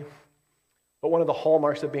holy, but one of the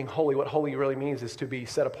hallmarks of being holy, what holy really means is to be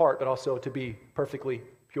set apart, but also to be perfectly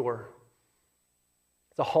pure.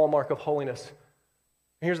 It's a hallmark of holiness.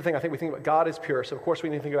 And here's the thing, I think we think about God is pure, so of course we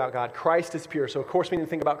need to think about God. Christ is pure, so of course we need to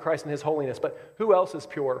think about Christ and his holiness, but who else is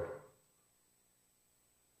pure? I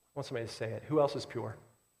want somebody to say it. Who else is pure?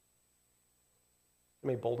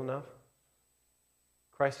 Somebody bold enough?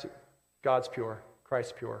 Christ, God's pure.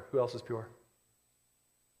 Christ's pure. Who else is pure?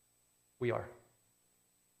 We are.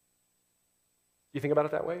 You think about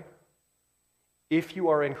it that way? If you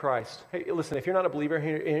are in Christ, hey, listen, if you're not a believer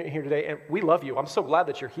here today, and we love you, I'm so glad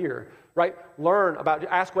that you're here, right? Learn about,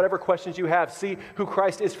 ask whatever questions you have, see who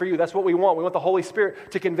Christ is for you. That's what we want. We want the Holy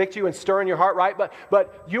Spirit to convict you and stir in your heart, right?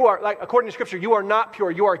 But you are, like, according to Scripture, you are not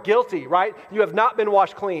pure. You are guilty, right? You have not been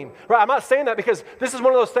washed clean, right? I'm not saying that because this is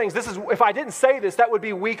one of those things. If I didn't say this, that would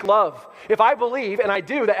be weak love. If I believe, and I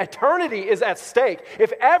do, that eternity is at stake,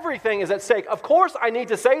 if everything is at stake, of course I need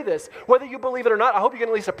to say this. Whether you believe it or not, I hope you can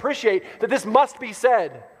at least appreciate that this must be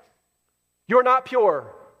said. You're not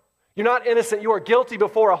pure. You're not innocent. You are guilty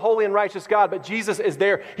before a holy and righteous God, but Jesus is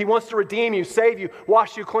there. He wants to redeem you, save you,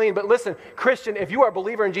 wash you clean. But listen, Christian, if you are a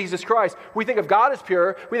believer in Jesus Christ, we think of God as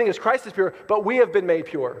pure, we think of Christ as pure, but we have been made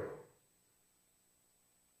pure.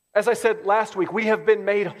 As I said last week, we have been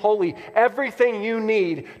made holy. Everything you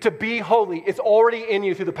need to be holy is already in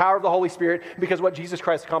you through the power of the Holy Spirit because of what Jesus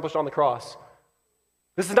Christ accomplished on the cross.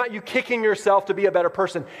 This is not you kicking yourself to be a better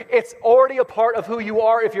person. It's already a part of who you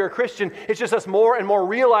are if you're a Christian. It's just us more and more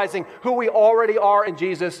realizing who we already are in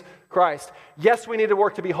Jesus Christ. Yes, we need to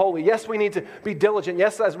work to be holy. Yes, we need to be diligent.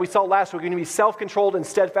 Yes, as we saw last week, we need to be self-controlled and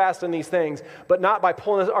steadfast in these things, but not by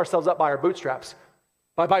pulling ourselves up by our bootstraps,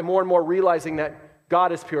 by more and more realizing that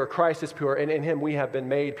God is pure, Christ is pure, and in him we have been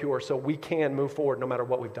made pure, so we can move forward no matter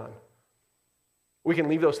what we've done. We can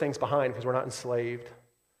leave those things behind because we're not enslaved.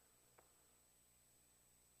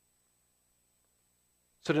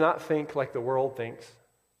 So to not think like the world thinks,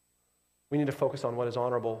 we need to focus on what is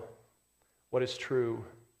honorable, what is true,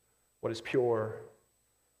 what is pure.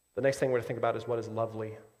 The next thing we're to think about is what is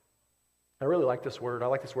lovely. I really like this word. I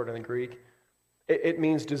like this word in the Greek. It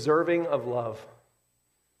means deserving of love,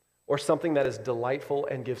 or something that is delightful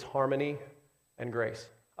and gives harmony and grace.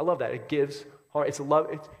 I love that. It gives it's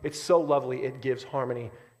so lovely. It gives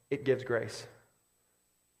harmony. It gives grace.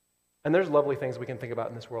 And there's lovely things we can think about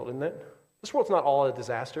in this world, isn't it? This world's not all a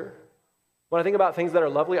disaster. When I think about things that are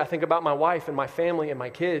lovely, I think about my wife and my family and my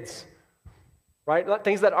kids. right?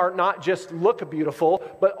 Things that are not just look beautiful,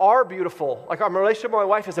 but are beautiful. Like our relationship with my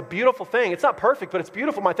wife is a beautiful thing. It's not perfect, but it's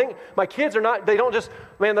beautiful. My kids are not, they don't just,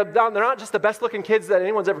 man, they're not just the best looking kids that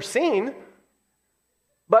anyone's ever seen.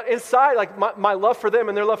 But inside, like my love for them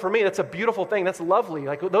and their love for me, that's a beautiful thing. That's lovely.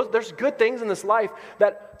 Like there's good things in this life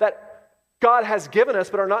that God has given us,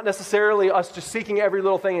 but are not necessarily us just seeking every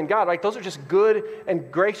little thing in God. Like those are just good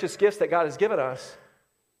and gracious gifts that God has given us.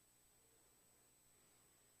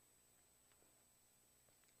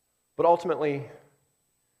 But ultimately,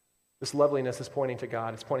 this loveliness is pointing to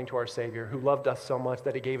God. It's pointing to our Savior, who loved us so much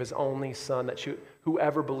that he gave his only Son, that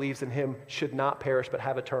whoever believes in him should not perish but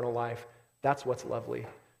have eternal life. That's what's lovely.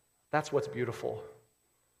 That's what's beautiful.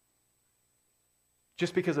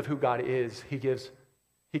 Just because of who God is, he gives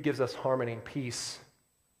us harmony, peace.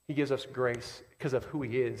 He gives us grace because of who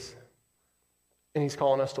he is. And he's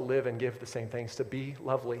calling us to live and give the same things, to be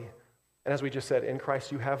lovely. And as we just said, in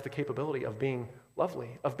Christ you have the capability of being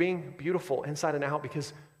lovely, of being beautiful inside and out,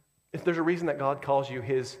 because if there's a reason that God calls you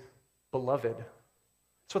his beloved.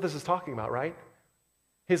 That's what this is talking about, right?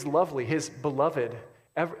 His lovely, his beloved.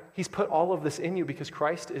 He's put all of this in you because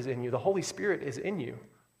Christ is in you. The Holy Spirit is in you.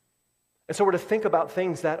 And so we're to think about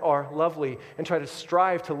things that are lovely and try to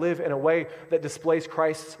strive to live in a way that displays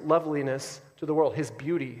Christ's loveliness to the world, his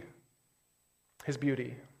beauty. His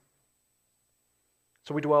beauty.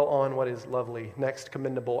 So we dwell on what is lovely. Next,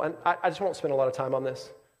 commendable. And I just won't spend a lot of time on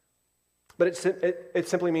this. But it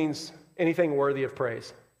simply means anything worthy of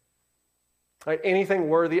praise. Right? Anything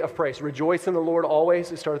worthy of praise. Rejoice in the Lord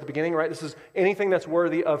always. It started at the beginning, right? This is anything that's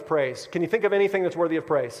worthy of praise. Can you think of anything that's worthy of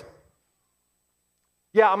praise?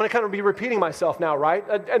 Yeah, I'm going to kind of be repeating myself now, right?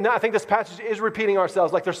 And I think this passage is repeating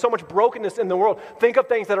ourselves. Like there's so much brokenness in the world. Think of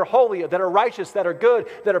things that are holy, that are righteous, that are good,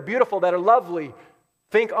 that are beautiful, that are lovely.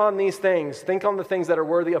 Think on these things. Think on the things that are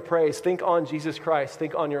worthy of praise. Think on Jesus Christ.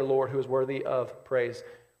 Think on your Lord who is worthy of praise.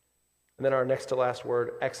 And then our next to last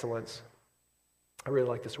word, excellence. I really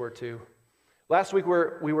like this word too. Last week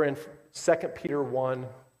we were in 2 Peter 1,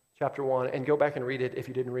 chapter 1, and go back and read it if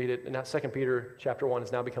you didn't read it. And now 2 Peter chapter 1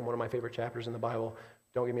 has now become one of my favorite chapters in the Bible.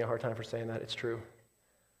 Don't give me a hard time for saying that. It's true.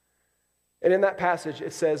 And in that passage,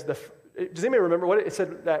 it says, does anybody remember what it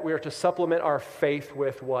said? That we are to supplement our faith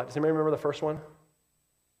with what? Does anybody remember the first one?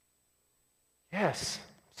 Yes.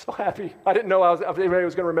 So happy. I didn't know anybody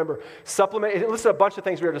was going to remember. Supplement. It listed a bunch of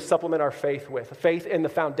things we are to supplement our faith with. Faith in the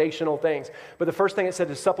foundational things. But the first thing it said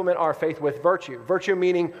is supplement our faith with virtue. Virtue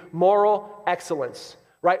meaning moral excellence.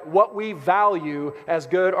 Right? What we value as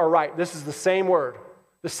good or right. This is the same word.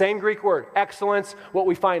 The same Greek word. Excellence, what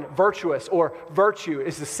we find virtuous or virtue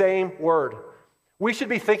is the same word. We should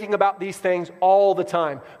be thinking about these things all the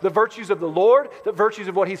time. The virtues of the Lord, the virtues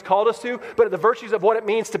of what he's called us to, but the virtues of what it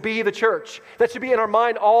means to be the church. That should be in our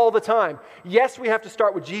mind all the time. Yes, we have to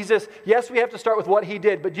start with Jesus. Yes, we have to start with what he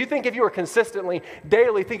did. But do you think if you were consistently,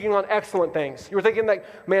 daily thinking on excellent things, you were thinking like,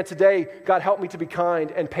 man, today, God, help me to be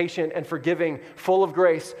kind and patient and forgiving, full of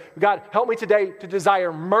grace. God, help me today to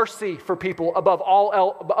desire mercy for people above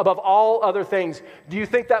all other things. Do you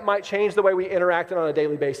think that might change the way we interact on a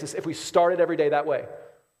daily basis if we started every day that way?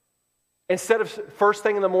 Instead of first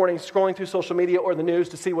thing in the morning scrolling through social media or the news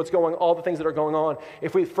to see what's going, all the things that are going on,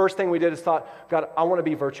 if we first thing we did is thought, God, I want to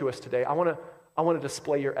be virtuous today. I want to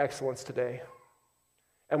display your excellence today.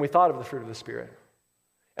 And we thought of the fruit of the Spirit.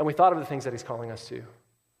 And we thought of the things that he's calling us to.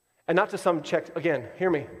 And not to some check, again, hear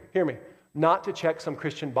me. Not to check some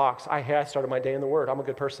Christian box. I started my day in the Word. I'm a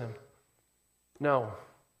good person. No.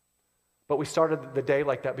 But we started the day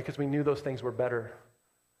like that because we knew those things were better.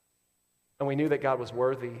 And we knew that God was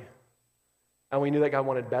worthy. And we knew that God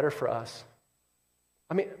wanted better for us.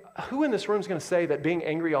 I mean, who in this room is going to say that being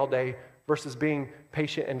angry all day versus being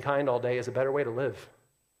patient and kind all day is a better way to live?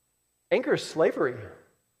 Anger is slavery.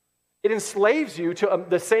 It enslaves you to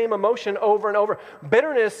the same emotion over and over.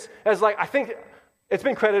 Bitterness is like, I think it's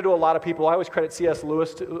been credited to a lot of people. I always credit C.S.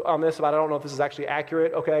 Lewis on this, but I don't know if this is actually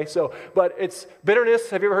accurate, okay? But it's bitterness.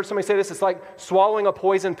 Have you ever heard somebody say this? It's like swallowing a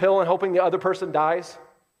poison pill and hoping the other person dies.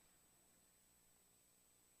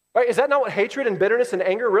 Right? Is that not what hatred and bitterness and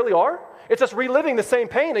anger really are? It's just reliving the same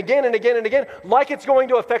pain again and again and again, like it's going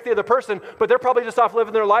to affect the other person, but they're probably just off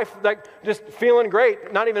living their life, like just feeling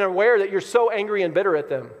great, not even aware that you're so angry and bitter at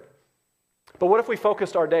them. But what if we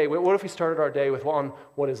focused our day? What if we started our day with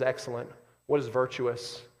what is excellent, what is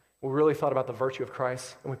virtuous? We really thought about the virtue of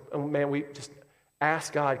Christ, and we just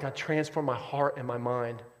asked God, transform my heart and my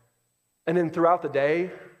mind. And then throughout the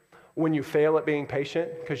day, when you fail at being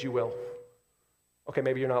patient, because you will. Okay,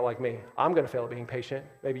 maybe you're not like me. I'm going to fail at being patient.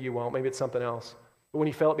 Maybe you won't. Maybe it's something else. But when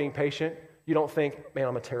you fail at being patient, you don't think, man,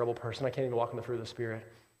 I'm a terrible person. I can't even walk in the fruit of the Spirit.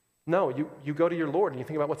 No, you go to your Lord and you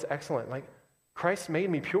think about what's excellent. Like, Christ made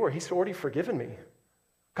me pure. He's already forgiven me.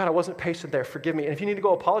 God, I wasn't patient there. Forgive me. And if you need to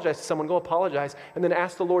go apologize to someone, go apologize and then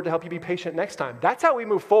ask the Lord to help you be patient next time. That's how we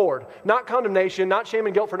move forward. Not condemnation, not shame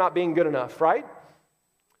and guilt for not being good enough, right?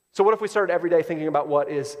 So what if we started every day thinking about what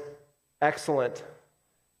is excellent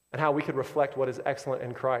and how we could reflect what is excellent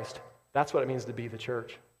in Christ? That's what it means to be the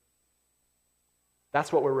church.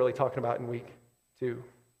 That's what we're really talking about in week 2.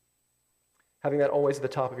 Having that always at the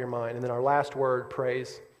top of your mind. And then our last word,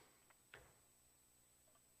 praise.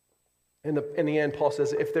 In the end, Paul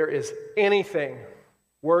says, if there is anything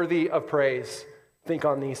worthy of praise, think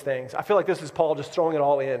on these things. I feel like this is Paul just throwing it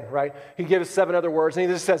all in, right? He gives 7 other words, and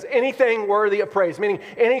he just says, anything worthy of praise, meaning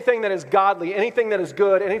anything that is godly, anything that is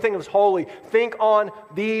good, anything that is holy, think on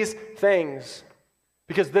these things,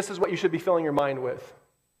 because this is what you should be filling your mind with.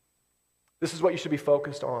 This is what you should be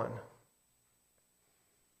focused on.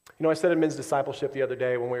 You know, I said in men's discipleship the other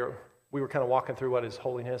day when we were kind of walking through what is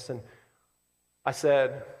holiness, and I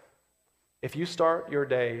said, if you start your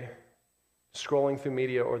day scrolling through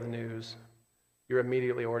media or the news, you're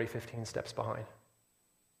immediately already 15 steps behind.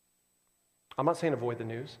 I'm not saying avoid the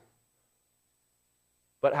news,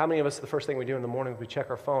 but how many of us, the first thing we do in the morning is we check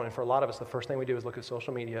our phone, and for a lot of us, the first thing we do is look at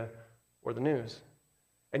social media or the news.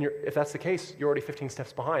 And if that's the case, you're already 15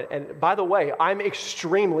 steps behind. And by the way, I'm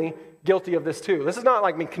extremely guilty of this too. This is not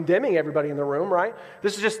like me condemning everybody in the room, right?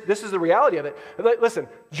 This is the reality of it. Listen,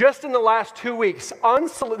 just in the last 2 weeks,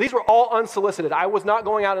 these were all unsolicited. I was not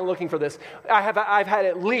going out and looking for this. I've had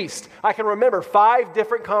at least, I can remember 5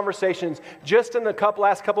 different conversations just in the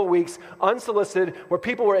last couple of weeks, unsolicited, where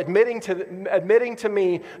people were admitting to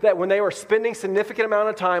me that when they were spending significant amount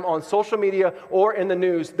of time on social media or in the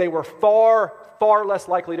news, they were far less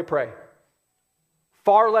likely to pray.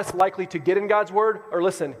 Far less likely to get in God's word, or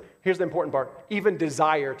listen, here's the important part, even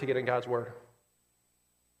desire to get in God's word.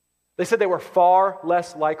 They said they were far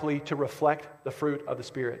less likely to reflect the fruit of the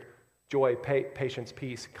Spirit. Joy, patience,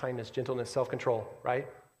 peace, kindness, gentleness, self-control, right?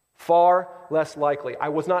 Far less likely. I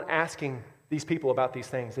was not asking these people about these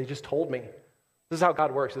things. They just told me. This is how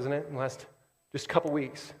God works, isn't it? In the last just couple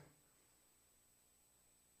weeks.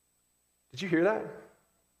 Did you hear that?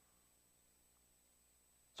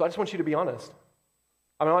 So I just want you to be honest.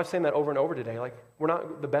 I mean, I'm saying that over and over today. Like, we're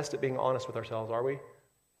not the best at being honest with ourselves, are we?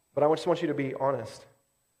 But I just want you to be honest.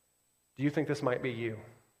 Do you think this might be you?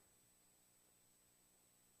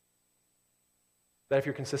 That if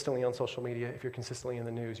you're consistently on social media, if you're consistently in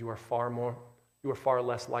the news, you are far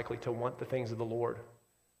less likely to want the things of the Lord.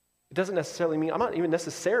 It doesn't necessarily mean, I'm not even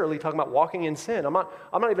necessarily talking about walking in sin. I'm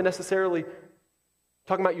not even necessarily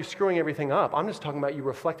talking about you screwing everything up. I'm just talking about you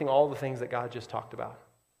reflecting all the things that God just talked about,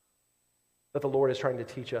 that the Lord is trying to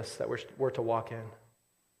teach us that we're to walk in.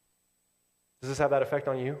 Does this have that effect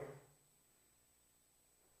on you?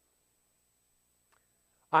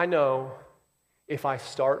 I know if I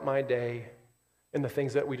start my day in the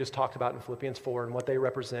things that we just talked about in Philippians 4 and what they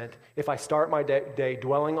represent, if I start my day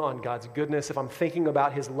dwelling on God's goodness, if I'm thinking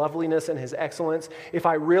about His loveliness and His excellence, if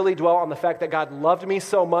I really dwell on the fact that God loved me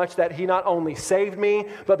so much that He not only saved me,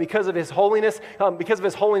 but because of His holiness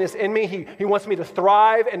in me, He wants me to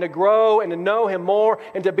thrive and to grow and to know Him more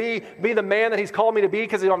and to be the man that He's called me to be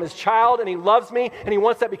because I'm His child and He loves me and He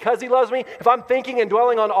wants that because He loves me. If I'm thinking and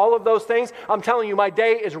dwelling on all of those things, I'm telling you, my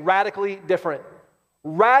day is radically different.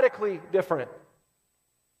 Radically different.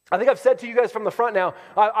 I think I've said to you guys from the front now,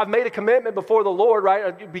 I've made a commitment before the Lord,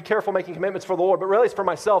 right? Be careful making commitments for the Lord, but really it's for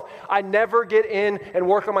myself. I never get in and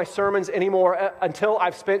work on my sermons anymore until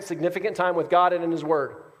I've spent significant time with God and in His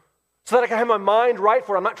Word. So that I can have my mind right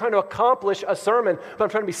for it. I'm not trying to accomplish a sermon, but I'm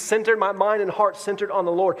trying to be centered, my mind and heart centered on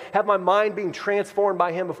the Lord. Have my mind being transformed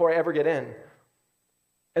by Him before I ever get in.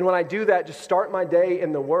 And when I do that, just start my day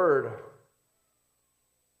in the Word.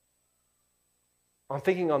 I'm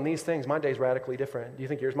thinking on these things, my day's radically different. Do you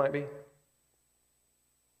think yours might be?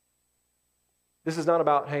 This is not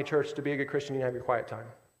about, hey, church, to be a good Christian, you have your quiet time.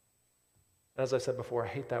 As I said before, I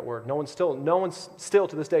hate that word. No one's still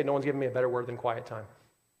to this day, no one's given me a better word than quiet time.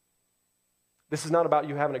 This is not about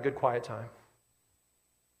you having a good quiet time.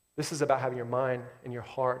 This is about having your mind and your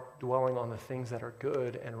heart dwelling on the things that are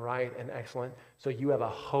good and right and excellent, so you have a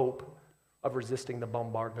hope of resisting the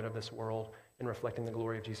bombardment of this world and reflecting the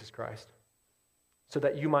glory of Jesus Christ. So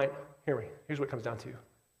that you might, here's what it comes down to,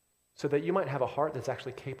 so that you might have a heart that's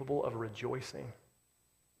actually capable of rejoicing. Do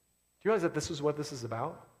you realize that this is what this is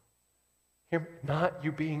about? Not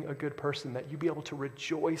you being a good person, that you be able to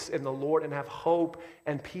rejoice in the Lord and have hope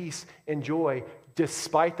and peace and joy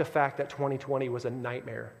despite the fact that 2020 was a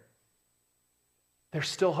nightmare. There's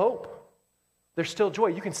still hope. There's still joy.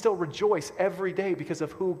 You can still rejoice every day because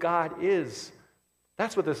of who God is.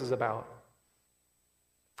 That's what this is about.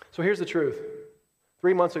 So here's the truth.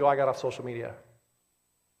 3 months ago, I got off social media.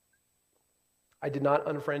 I did not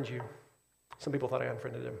unfriend you. Some people thought I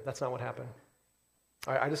unfriended him. That's not what happened.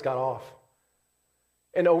 I just got off.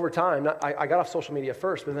 And over time, I got off social media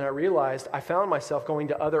first, but then I realized I found myself going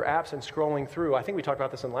to other apps and scrolling through. I think we talked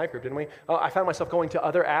about this in Life Group, didn't we? I found myself going to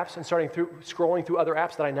other apps and scrolling through other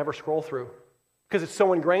apps that I never scroll through because it's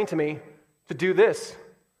so ingrained to me to do this,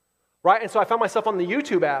 right? And so I found myself on the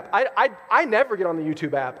YouTube app. I never get on the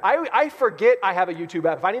YouTube app. I forget I have a YouTube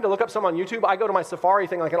app. If I need to look up something on YouTube, I go to my Safari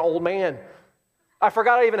thing like an old man. I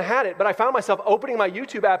forgot I even had it, but I found myself opening my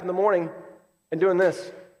YouTube app in the morning and doing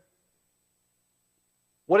this.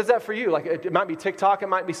 What is that for you? Like it might be TikTok, it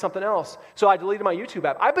might be something else. So I deleted my YouTube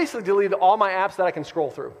app. I basically deleted all my apps that I can scroll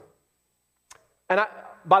through. And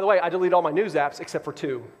by the way, I deleted all my news apps except for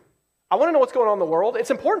 2. I want to know what's going on in the world.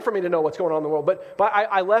 It's important for me to know what's going on in the world, but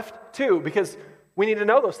I left 2 because we need to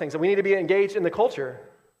know those things and we need to be engaged in the culture,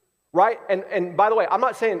 right? And by the way, I'm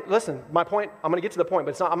not saying, listen, my point, I'm going to get to the point,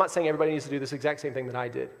 but I'm not saying everybody needs to do this exact same thing that I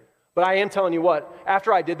did. But I am telling you what,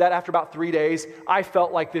 after I did that, after about 3 days, I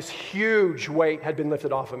felt like this huge weight had been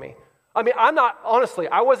lifted off of me. I mean, honestly,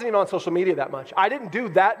 I wasn't even on social media that much. I didn't do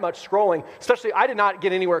that much scrolling, especially I did not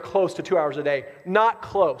get anywhere close to 2 hours a day. Not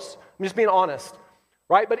close. I'm just being honest,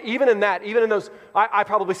 right? But even in that, even in those, I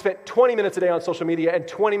probably spent 20 minutes a day on social media and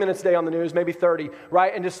 20 minutes a day on the news, maybe 30,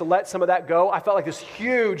 right? And just to let some of that go, I felt like this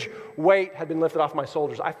huge weight had been lifted off my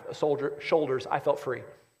shoulders. I felt free.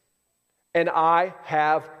 And I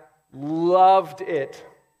have loved it.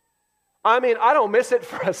 I mean, I don't miss it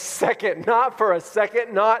for a second, not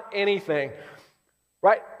not anything,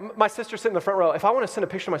 right? My sister's sitting in the front row. If I want to send a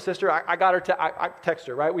picture to my sister, I got her, I text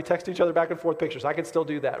her, right? We text each other back and forth pictures. I can still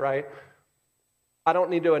do that, right? I don't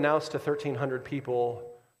need to announce to 1,300 people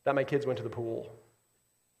that my kids went to the pool.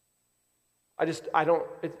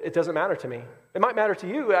 It doesn't matter to me. It might matter to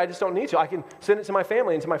you, I just don't need to. I can send it to my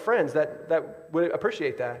family and to my friends that would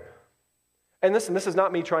appreciate that. And listen, this is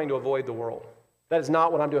not me trying to avoid the world. That is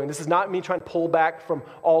not what I'm doing. This is not me trying to pull back from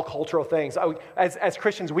all cultural things. As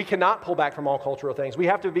Christians, we cannot pull back from all cultural things. We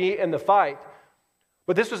have to be in the fight.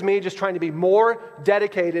 But this was me just trying to be more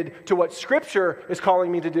dedicated to what Scripture is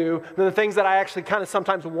calling me to do than the things that I actually kind of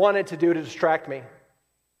sometimes wanted to do to distract me.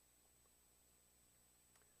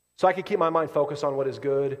 So I could keep my mind focused on what is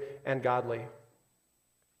good and godly.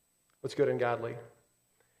 What's good and godly.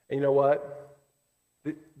 And you know what?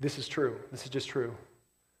 This is true. This is just true.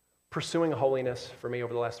 Pursuing holiness for me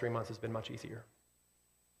over the last 3 months has been much easier.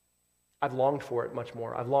 I've longed for it much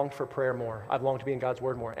more. I've longed for prayer more. I've longed to be in God's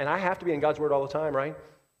Word more. And I have to be in God's Word all the time, right?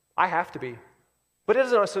 I have to be. But it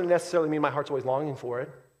doesn't necessarily mean my heart's always longing for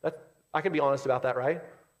it. I can be honest about that, right?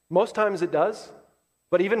 Most times it does.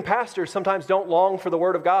 But even pastors sometimes don't long for the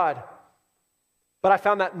Word of God. But I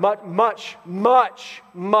found that much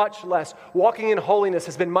less. Walking in holiness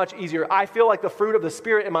has been much easier. I feel like the fruit of the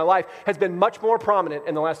Spirit in my life has been much more prominent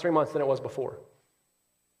in the last 3 months than it was before.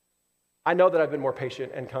 I know that I've been more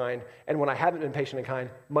patient and kind, and when I haven't been patient and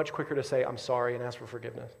kind, much quicker to say I'm sorry and ask for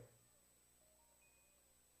forgiveness.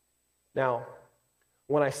 Now,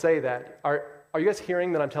 when I say that, are you guys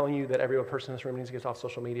hearing that I'm telling you that every person in this room needs to get off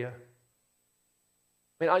social media?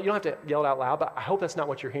 I mean, you don't have to yell it out loud, but I hope that's not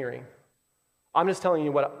what you're hearing. I'm just telling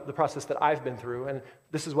you what the process that I've been through, and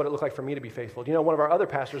this is what it looked like for me to be faithful. You know, one of our other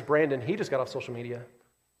pastors, Brandon, he just got off social media.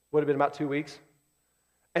 Would have been about 2 weeks.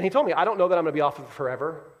 And he told me, I don't know that I'm going to be off of it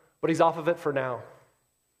forever, but he's off of it for now.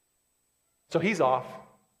 So he's off.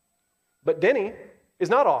 But Denny is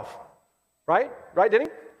not off, right? Right, Denny?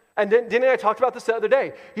 And Denny and I talked about this the other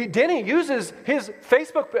day. Denny uses his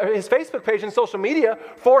Facebook page and social media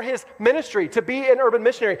for his ministry, to be an urban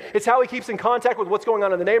missionary. It's how he keeps in contact with what's going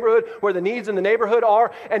on in the neighborhood, where the needs in the neighborhood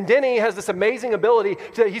are. And Denny has this amazing ability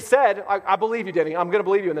he said, I believe you, Denny, I'm going to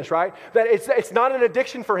believe you in this, right? That it's not an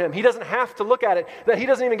addiction for him. He doesn't have to look at it. That he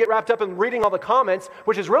doesn't even get wrapped up in reading all the comments,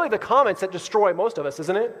 which is really the comments that destroy most of us,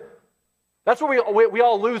 isn't it? That's where we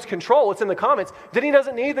all lose control. It's in the comments. Then he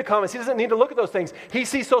doesn't need the comments. He doesn't need to look at those things. He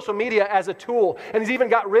sees social media as a tool, and he's even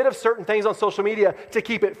got rid of certain things on social media to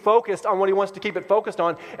keep it focused on what he wants to keep it focused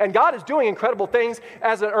on. And God is doing incredible things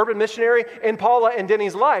as an urban missionary in Paula and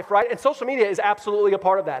Denny's life, right? And social media is absolutely a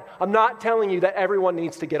part of that. I'm not telling you that everyone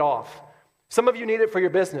needs to get off. Some of you need it for your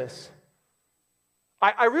business.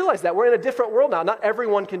 I realize that. We're in a different world now. Not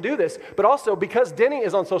everyone can do this. But also, because Denny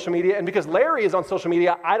is on social media and because Larry is on social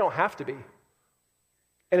media, I don't have to be.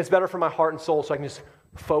 And it's better for my heart and soul so I can just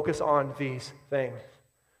focus on these things.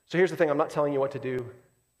 So here's the thing. I'm not telling you what to do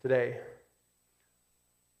today.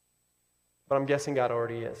 But I'm guessing God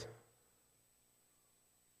already is.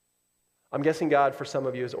 I'm guessing God, for some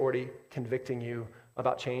of you, is already convicting you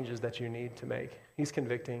about changes that you need to make. He's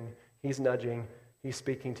convicting. He's nudging. He's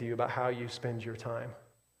speaking to you about how you spend your time.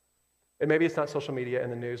 And maybe it's not social media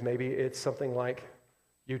and the news. Maybe it's something like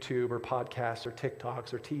YouTube or podcasts or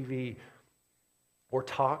TikToks or TV or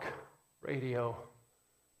talk radio.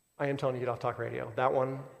 I am telling you, get off talk radio. That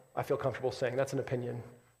one, I feel comfortable saying. That's an opinion.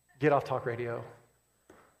 Get off talk radio.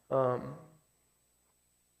 But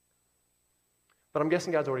I'm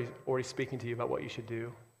guessing God's already speaking to you about what you should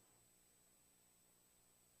do.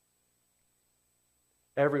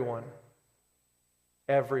 Everyone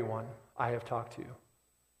I have talked to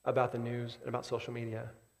about the news and about social media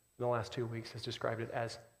in the last 2 weeks has described it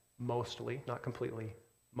as mostly, not completely,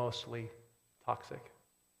 mostly toxic.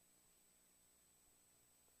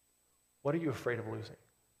 What are you afraid of losing?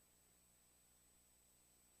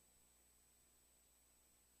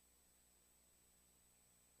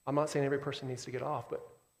 I'm not saying every person needs to get off, but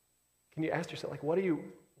can you ask yourself, like, what are you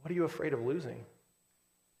afraid of losing?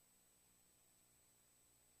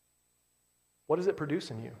 What does it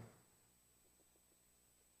produce in you?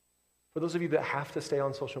 For those of you that have to stay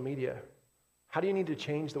on social media, how do you need to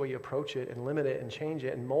change the way you approach it and limit it and change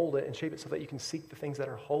it and mold it and shape it so that you can seek the things that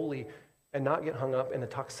are holy and not get hung up in the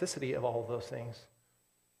toxicity of all of those things?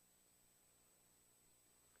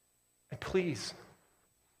 And please,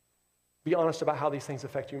 be honest about how these things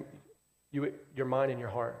affect your mind and your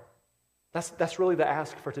heart. That's really the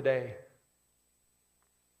ask for today.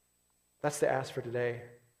 That's the ask for today.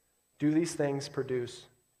 Do these things produce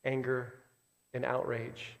anger and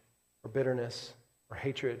outrage, or bitterness, or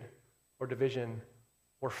hatred, or division,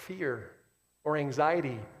 or fear, or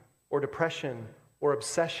anxiety, or depression, or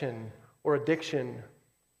obsession, or addiction?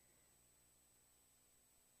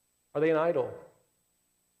 Are they an idol?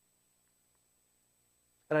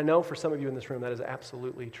 And I know for some of you in this room that is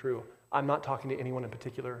absolutely true. I'm not talking to anyone in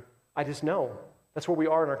particular. I just know. That's where we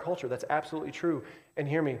are in our culture. That's absolutely true. And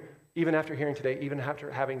hear me, even after hearing today, even after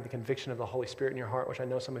having the conviction of the Holy Spirit in your heart, which I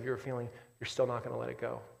know some of you are feeling, you're still not going to let it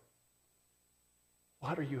go.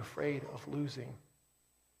 What are you afraid of losing?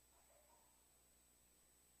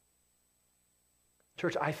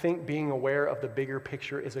 Church, I think being aware of the bigger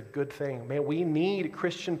picture is a good thing. Man, we need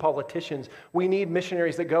Christian politicians. We need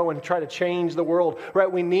missionaries that go and try to change the world,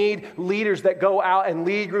 right? We need leaders that go out and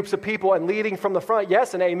lead groups of people and leading from the front.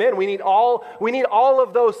 Yes and amen. We need all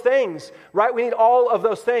of those things, right? We need all of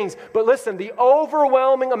those things. But listen, the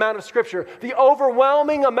overwhelming amount of Scripture,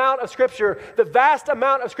 the vast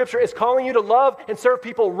amount of Scripture is calling you to love and serve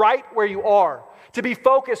people right where you are. To be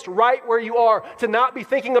focused right where you are, to not be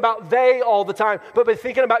thinking about they all the time, but be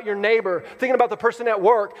thinking about your neighbor, thinking about the person at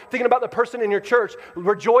work, thinking about the person in your church,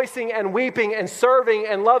 rejoicing and weeping and serving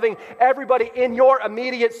and loving everybody in your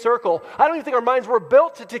immediate circle. I don't even think our minds were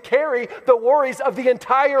built to carry the worries of the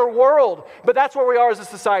entire world, but that's where we are as a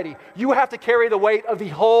society. You have to carry the weight of the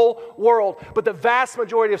whole world, but the vast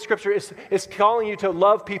majority of Scripture is calling you to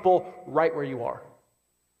love people right where you are,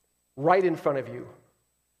 right in front of you,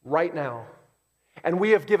 right now. And we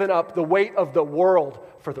have given up the weight of the world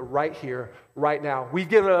for the right here, right now. We've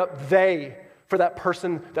given up they for that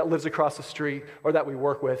person that lives across the street or that we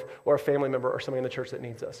work with or a family member or somebody in the church that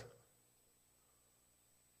needs us.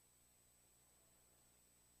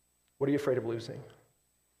 What are you afraid of losing?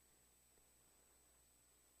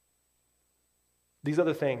 These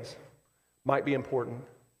other things might be important,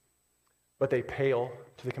 but they pale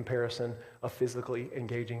to the comparison of physically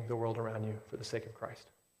engaging the world around you for the sake of Christ.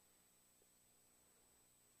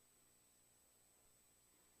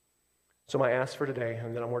 So my ask for today,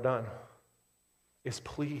 and then we're done, is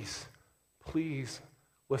please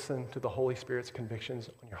listen to the Holy Spirit's convictions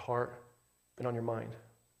on your heart and on your mind.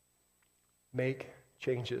 Make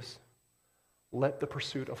changes. Let the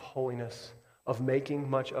pursuit of holiness, of making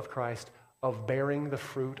much of Christ, of bearing the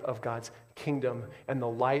fruit of God's kingdom and the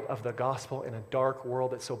light of the gospel in a dark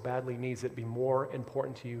world that so badly needs it be more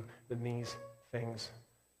important to you than these things.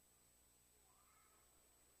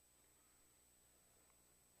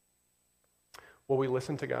 Will we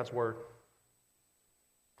listen to God's word?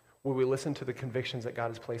 Will we listen to the convictions that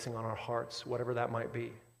God is placing on our hearts, whatever that might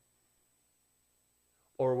be?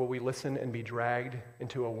 Or will we listen and be dragged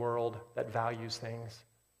into a world that values things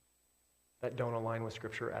that don't align with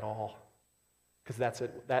Scripture at all? Because that's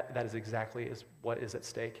it. That is exactly what is at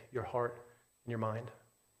stake, your heart and your mind.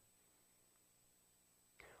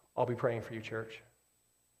 I'll be praying for you, church.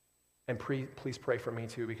 And please pray for me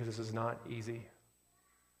too, because this is not easy.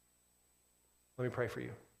 Let me pray for you.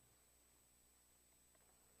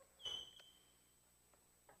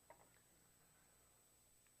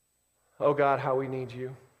 Oh God, how we need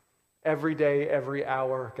you. Every day, every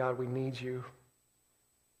hour, God, we need you.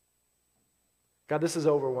 God, this is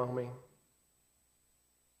overwhelming.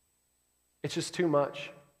 It's just too much.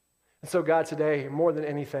 And so, God, today, more than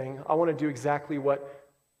anything, I want to do exactly what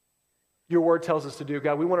your word tells us to do.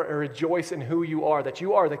 God, we want to rejoice in who you are, that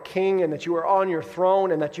you are the king and that you are on your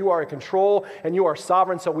throne and that you are in control and you are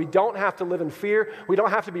sovereign. So we don't have to live in fear. We don't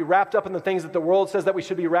have to be wrapped up in the things that the world says that we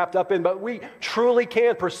should be wrapped up in, but we truly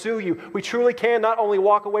can pursue you. We truly can not only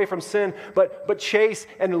walk away from sin, but chase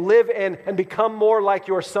and live in and become more like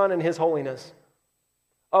your Son and his holiness.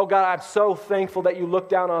 Oh God, I'm so thankful that you looked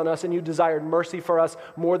down on us and you desired mercy for us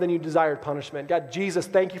more than you desired punishment. God, Jesus,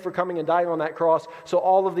 thank you for coming and dying on that cross so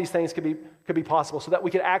all of these things could be possible, so that we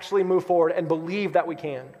could actually move forward and believe that we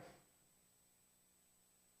can.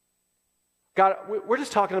 God, we're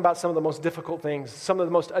just talking about some of the most difficult things, some of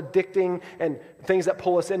the most addicting and things that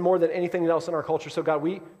pull us in more than anything else in our culture. So God,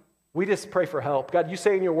 we just pray for help. God, you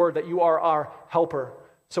say in your word that you are our helper.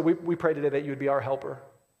 So we pray today that you would be our helper.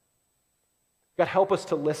 God, help us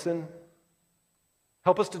to listen.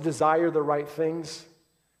 Help us to desire the right things.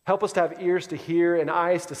 Help us to have ears to hear and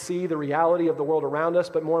eyes to see the reality of the world around us,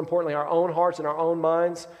 but more importantly, our own hearts and our own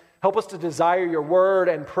minds. Help us to desire your word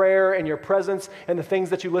and prayer and your presence and the things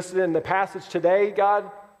that you listed in the passage today, God.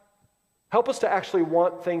 Help us to actually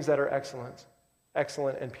want things that are excellent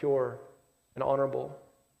and pure and honorable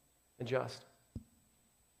and just.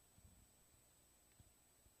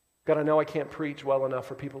 God, I know I can't preach well enough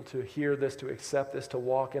for people to hear this, to accept this, to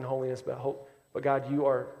walk in holiness, but God, you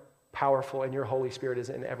are powerful and your Holy Spirit is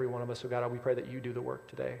in every one of us. So God, we pray that you do the work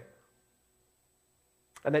today.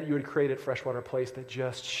 And that you would create at Freshwater Place that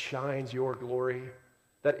just shines your glory,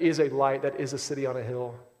 that is a light, that is a city on a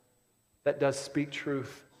hill, that does speak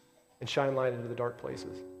truth and shine light into the dark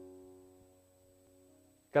places.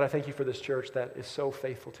 God, I thank you for this church that is so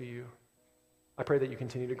faithful to you. I pray that you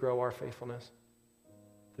continue to grow our faithfulness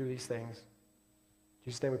through these things. In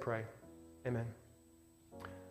Jesus' name we pray. Amen.